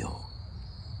feel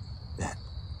that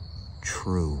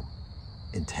true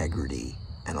integrity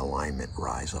and alignment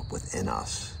rise up within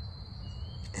us.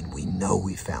 And we know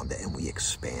we found it and we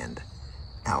expand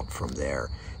out from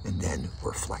there. And then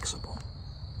we're flexible.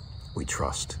 We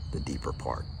trust the deeper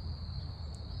part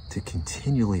to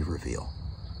continually reveal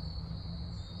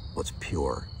what's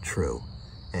pure, true,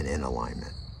 and in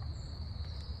alignment.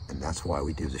 And that's why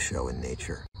we do the show in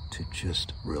nature, to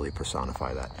just really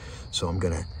personify that. So I'm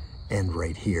going to end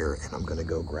right here, and I'm going to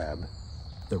go grab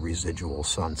the residual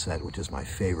sunset, which is my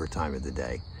favorite time of the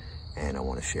day, and I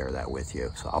want to share that with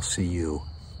you. So I'll see you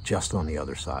just on the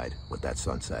other side with that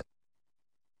sunset.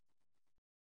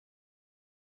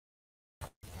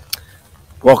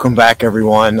 Welcome back,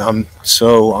 everyone. I'm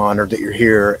so honored that you're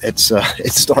here. It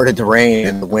started to rain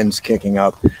and the wind's kicking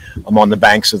up. I'm on the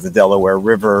banks of the Delaware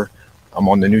River. I'm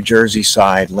on the New Jersey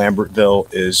side.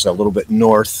 Lambertville is a little bit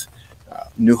north.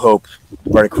 New Hope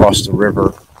right across the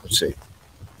river. Let's see,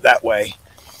 that way.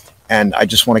 And I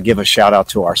just want to give a shout out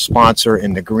to our sponsor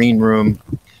in the green room,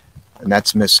 and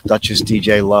that's Miss Duchess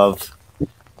DJ Love.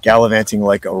 Gallivanting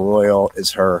Like a Royal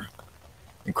is her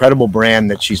incredible brand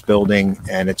that she's building,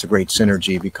 and it's a great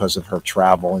synergy because of her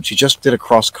travel. And she just did a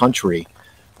cross country.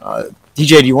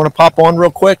 DJ, do you want to pop on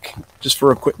real quick? Just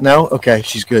for a quick, no? Okay,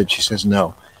 she's good. She says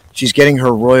no. She's getting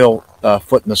her royal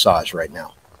foot massage right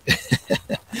now.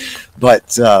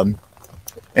 But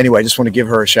anyway, I just want to give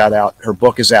her a shout out. Her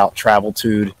book is out,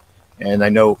 Traveltude. And I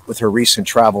know with her recent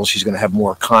travels, she's going to have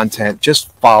more content.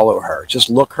 Just follow her. Just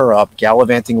look her up,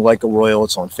 Gallivanting Like a Royal.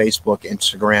 It's on Facebook,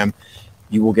 Instagram.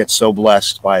 You will get so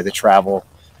blessed by the travel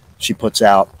she puts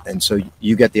out. And so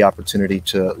you get the opportunity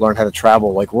to learn how to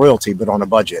travel like royalty, but on a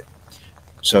budget.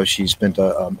 So she's been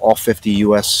to all 50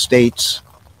 U.S. states,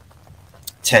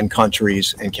 10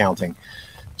 countries, and counting.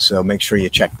 So make sure you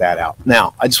check that out.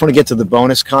 Now, I just want to get to the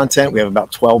bonus content. We have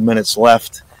about 12 minutes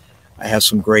left. I have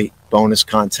some great bonus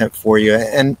content for you.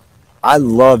 And I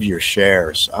love your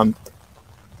shares.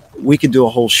 We could do a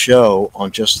whole show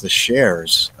on just the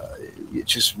shares.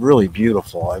 It's just really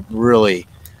beautiful. I really,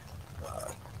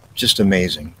 just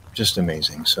amazing.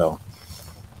 So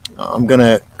I'm going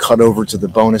to cut over to the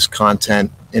bonus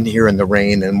content in here in the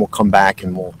rain, and we'll come back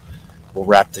and we'll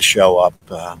wrap the show up.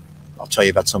 I'll tell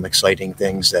you about some exciting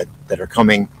things that are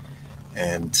coming,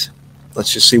 and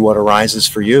let's just see what arises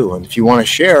for you. And if you want to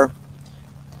share,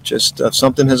 just if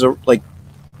something has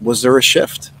was there a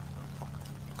shift?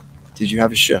 Did you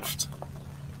have a shift?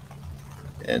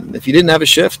 And if you didn't have a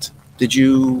shift, did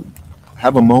you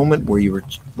have a moment where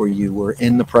you were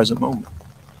in the present moment?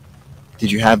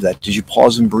 Did you have that? Did you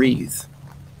pause and breathe?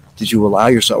 Did you allow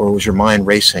yourself, or was your mind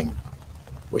racing?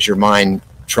 Was your mind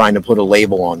trying to put a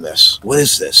label on this? What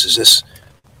is this?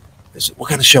 What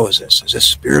kind of show is this? Is this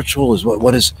spiritual?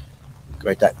 What is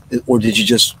right that? Or did you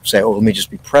just say, oh, let me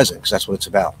just be present? Because that's what it's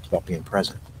about. It's about being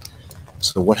present.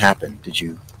 So what happened?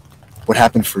 What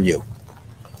happened for you?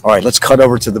 All right, let's cut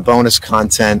over to the bonus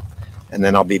content, and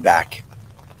then I'll be back.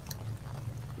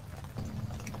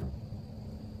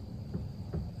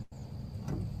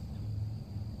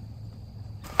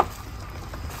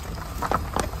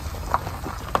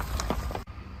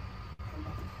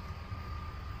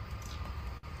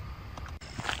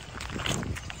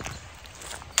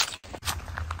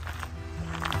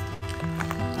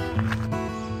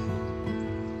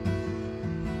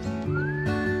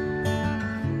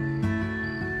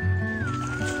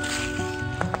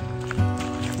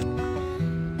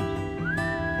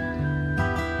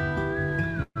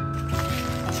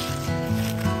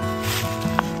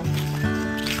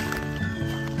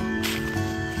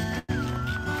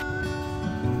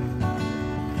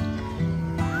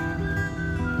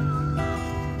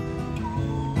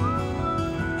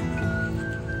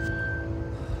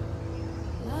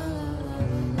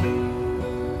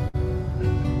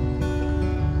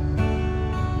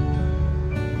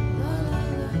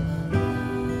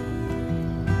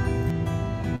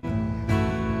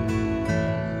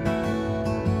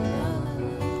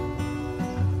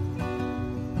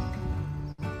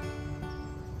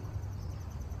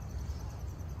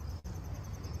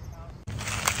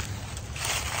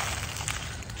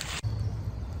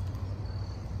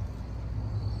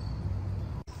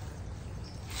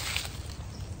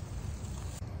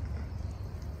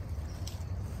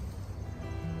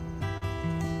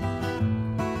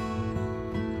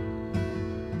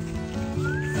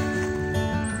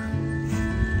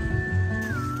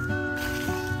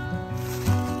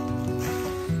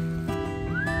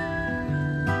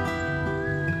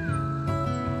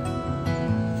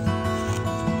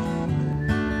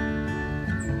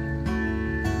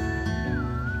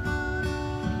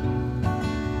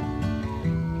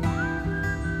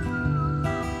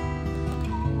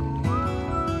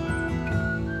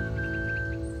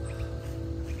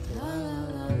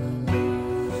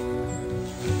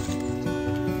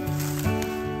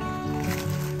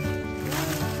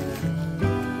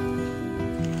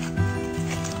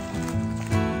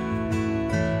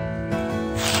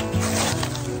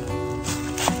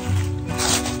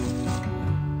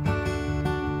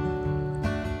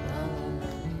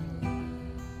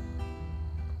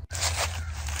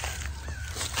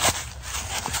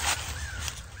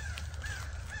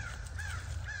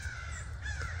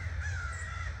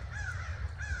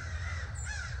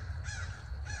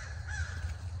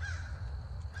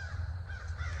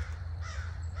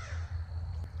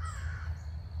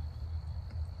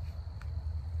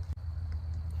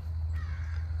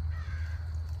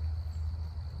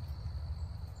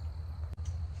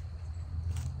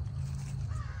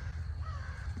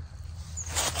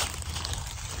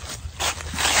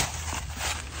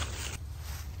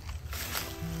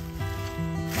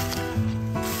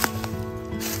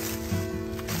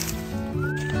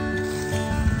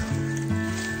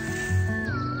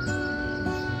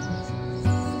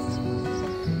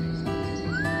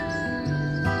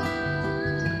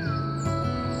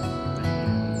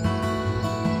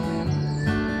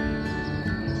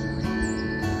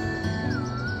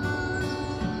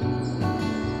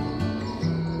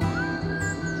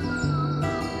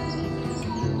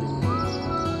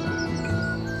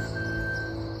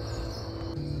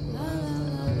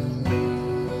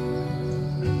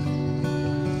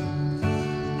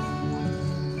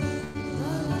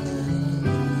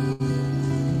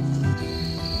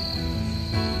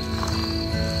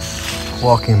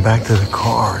 Walking back to the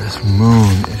car, this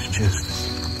moon is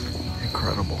just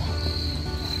incredible.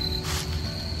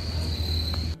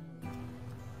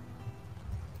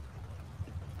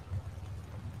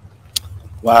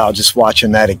 Wow, just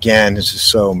watching that again is just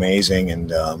so amazing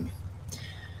and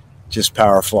just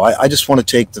powerful. I just want to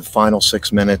take the final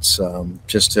 6 minutes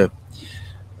just to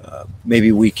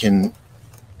maybe we can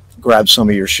grab some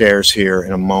of your shares here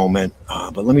in a moment,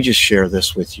 but let me just share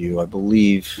this with you. I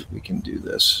believe we can do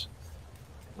this.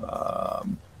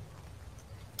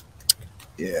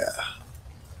 Yeah.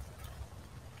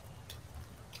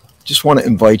 just want to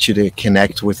invite you to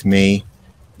connect with me.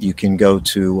 You can go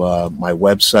to my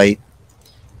website.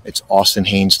 It's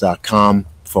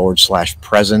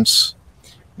austinhaynes.com/presence.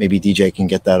 Maybe DJ can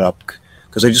get that up,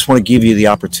 because I just want to give you the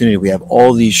opportunity. We have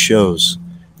all these shows.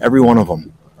 Every one of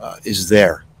them is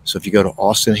there. So if you go to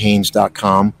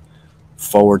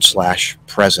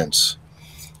austinhaynes.com/presence,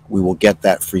 we will get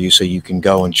that for you so you can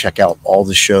go and check out all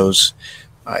the shows.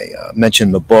 I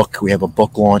mentioned the book. We have a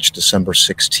book launch December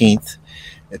 16th.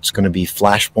 It's going to be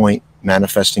Flashpoint,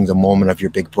 Manifesting the Moment of Your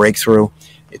Big Breakthrough.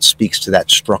 It speaks to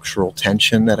that structural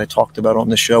tension that I talked about on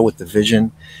the show with the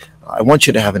vision. I want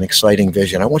you to have an exciting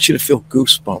vision. I want you to feel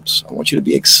goosebumps. I want you to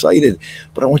be excited,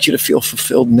 but I want you to feel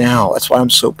fulfilled now. That's why I'm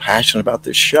so passionate about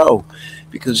this show,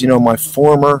 because,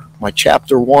 my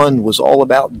chapter 1 was all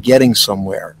about getting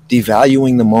somewhere,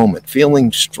 devaluing the moment,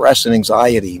 feeling stress and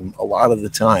anxiety a lot of the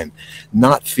time,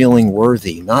 not feeling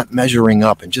worthy, not measuring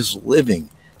up, and just living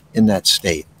in that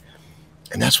state.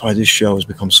 And that's why this show has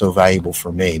become so valuable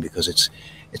for me, because it's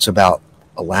about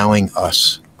allowing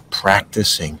us,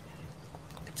 practicing,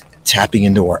 tapping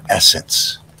into our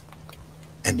essence,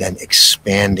 and then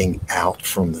expanding out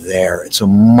from there. It's a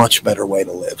much better way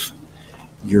to live.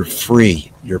 You're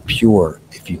free, you're pure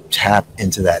if you tap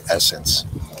into that essence.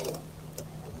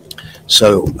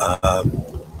 So,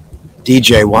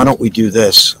 DJ, why don't we do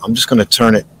this? I'm just going to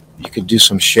turn it. You could do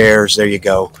some shares. There you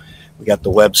go. We got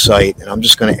the website, and I'm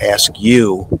just going to ask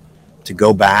you to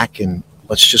go back and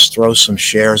let's just throw some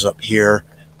shares up here,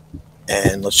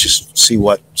 and let's just see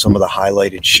what some of the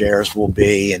highlighted shares will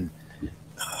be. And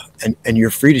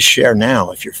you're free to share now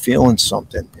if you're feeling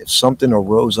something. If something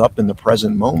arose up in the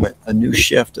present moment, a new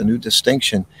shift, a new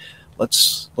distinction,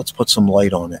 let's put some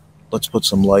light on it. Let's put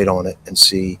some light on it and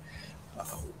see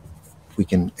if we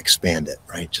can expand it,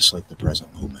 right? Just like the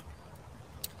present moment.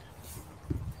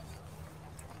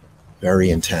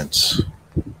 Very intense.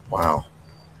 Wow.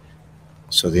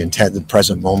 So the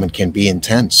present moment can be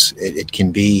intense. It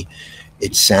can be,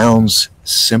 it sounds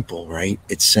simple, right?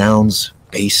 It sounds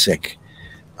basic,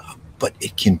 but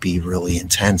it can be really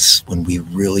intense when we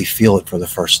really feel it for the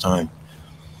first time.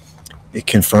 It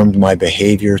confirmed my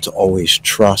behavior to always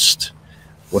trust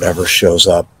whatever shows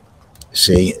up.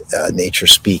 See, nature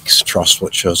speaks, trust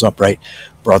what shows up, right?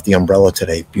 Brought the umbrella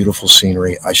today. Beautiful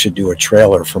scenery. I should do a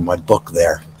trailer for my book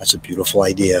there. That's a beautiful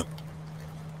idea.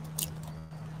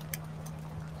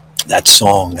 That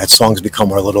song's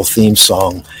become our little theme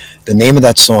song. The name of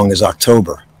that song is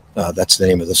October. That's the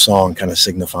name of the song, kind of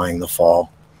signifying the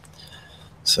fall.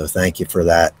 So thank you for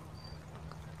that.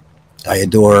 I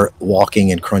adore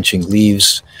walking and crunching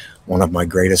leaves. One of my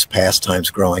greatest pastimes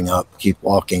growing up. Keep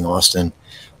walking, Austin.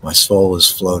 My soul is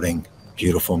floating.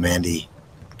 Beautiful, Mandy.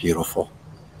 Beautiful.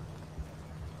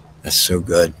 That's so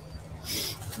good.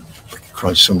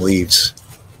 Crunch some leaves.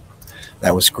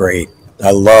 That was great.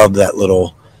 I love that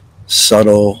little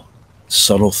subtle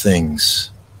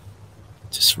things.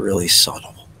 Just really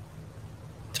subtle.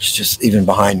 There's just, even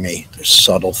behind me, there's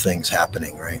subtle things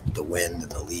happening, right? The wind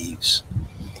and the leaves.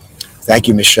 Thank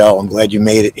you, Michelle. I'm glad you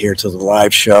made it here to the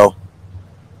live show.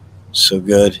 So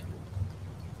good.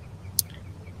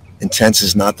 Intense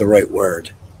is not the right word,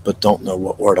 but don't know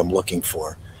what word I'm looking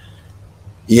for.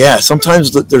 Yeah,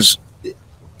 sometimes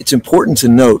it's important to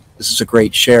note, this is a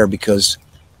great share, because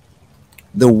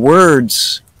the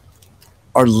words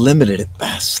are limited at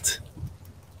best.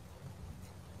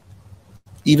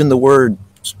 Even the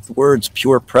words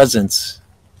pure presence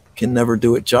can never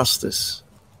do it justice.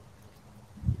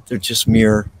 They're just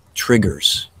mere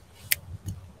triggers.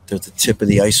 They're the tip of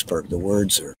the iceberg. The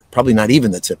words are probably not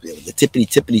even the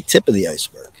tippity tip of the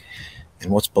iceberg.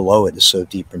 And what's below it is so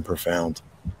deep and profound.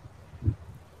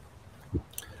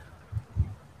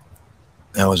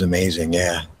 That was amazing,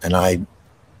 yeah. And I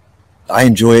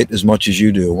enjoy it as much as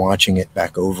you do. Watching it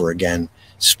back over again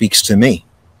speaks to me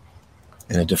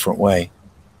in a different way.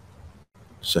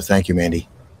 So thank you, Mandy.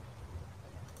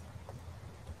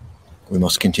 We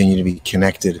must continue to be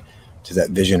connected to that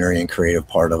visionary and creative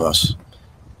part of us.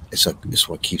 It's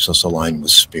what keeps us aligned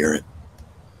with spirit.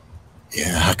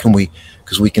 Yeah, how can we?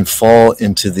 Because we can fall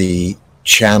into the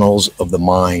channels of the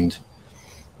mind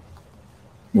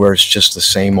where it's just the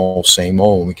same old,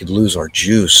 and we could lose our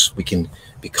juice. We can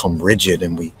become rigid,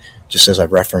 and we, just as I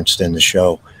referenced in the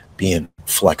show, being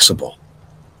flexible,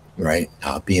 right?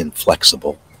 Being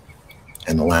flexible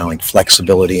and allowing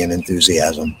flexibility and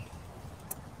enthusiasm.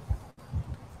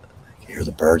 I hear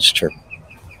the birds chirp.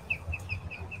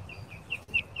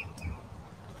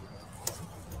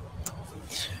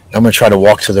 I'm going to try to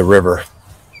walk to the river.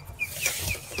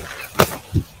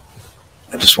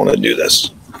 I just want to do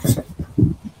this.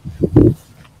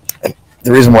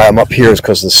 The reason why I'm up here is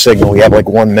because of the signal. We have like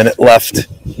 1 minute left.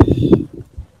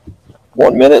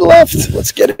 1 minute left.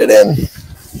 Let's get it in.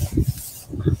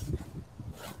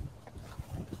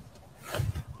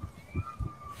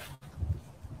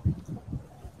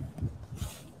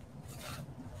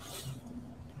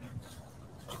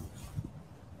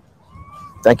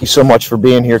 Thank you so much for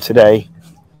being here today.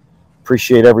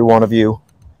 Appreciate every one of you.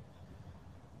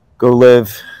 Go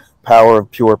live power of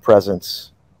pure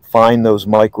presence. Find those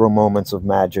micro moments of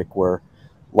magic where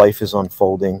life is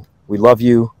unfolding. We love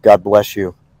you. God bless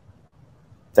you.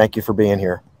 Thank you for being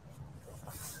here.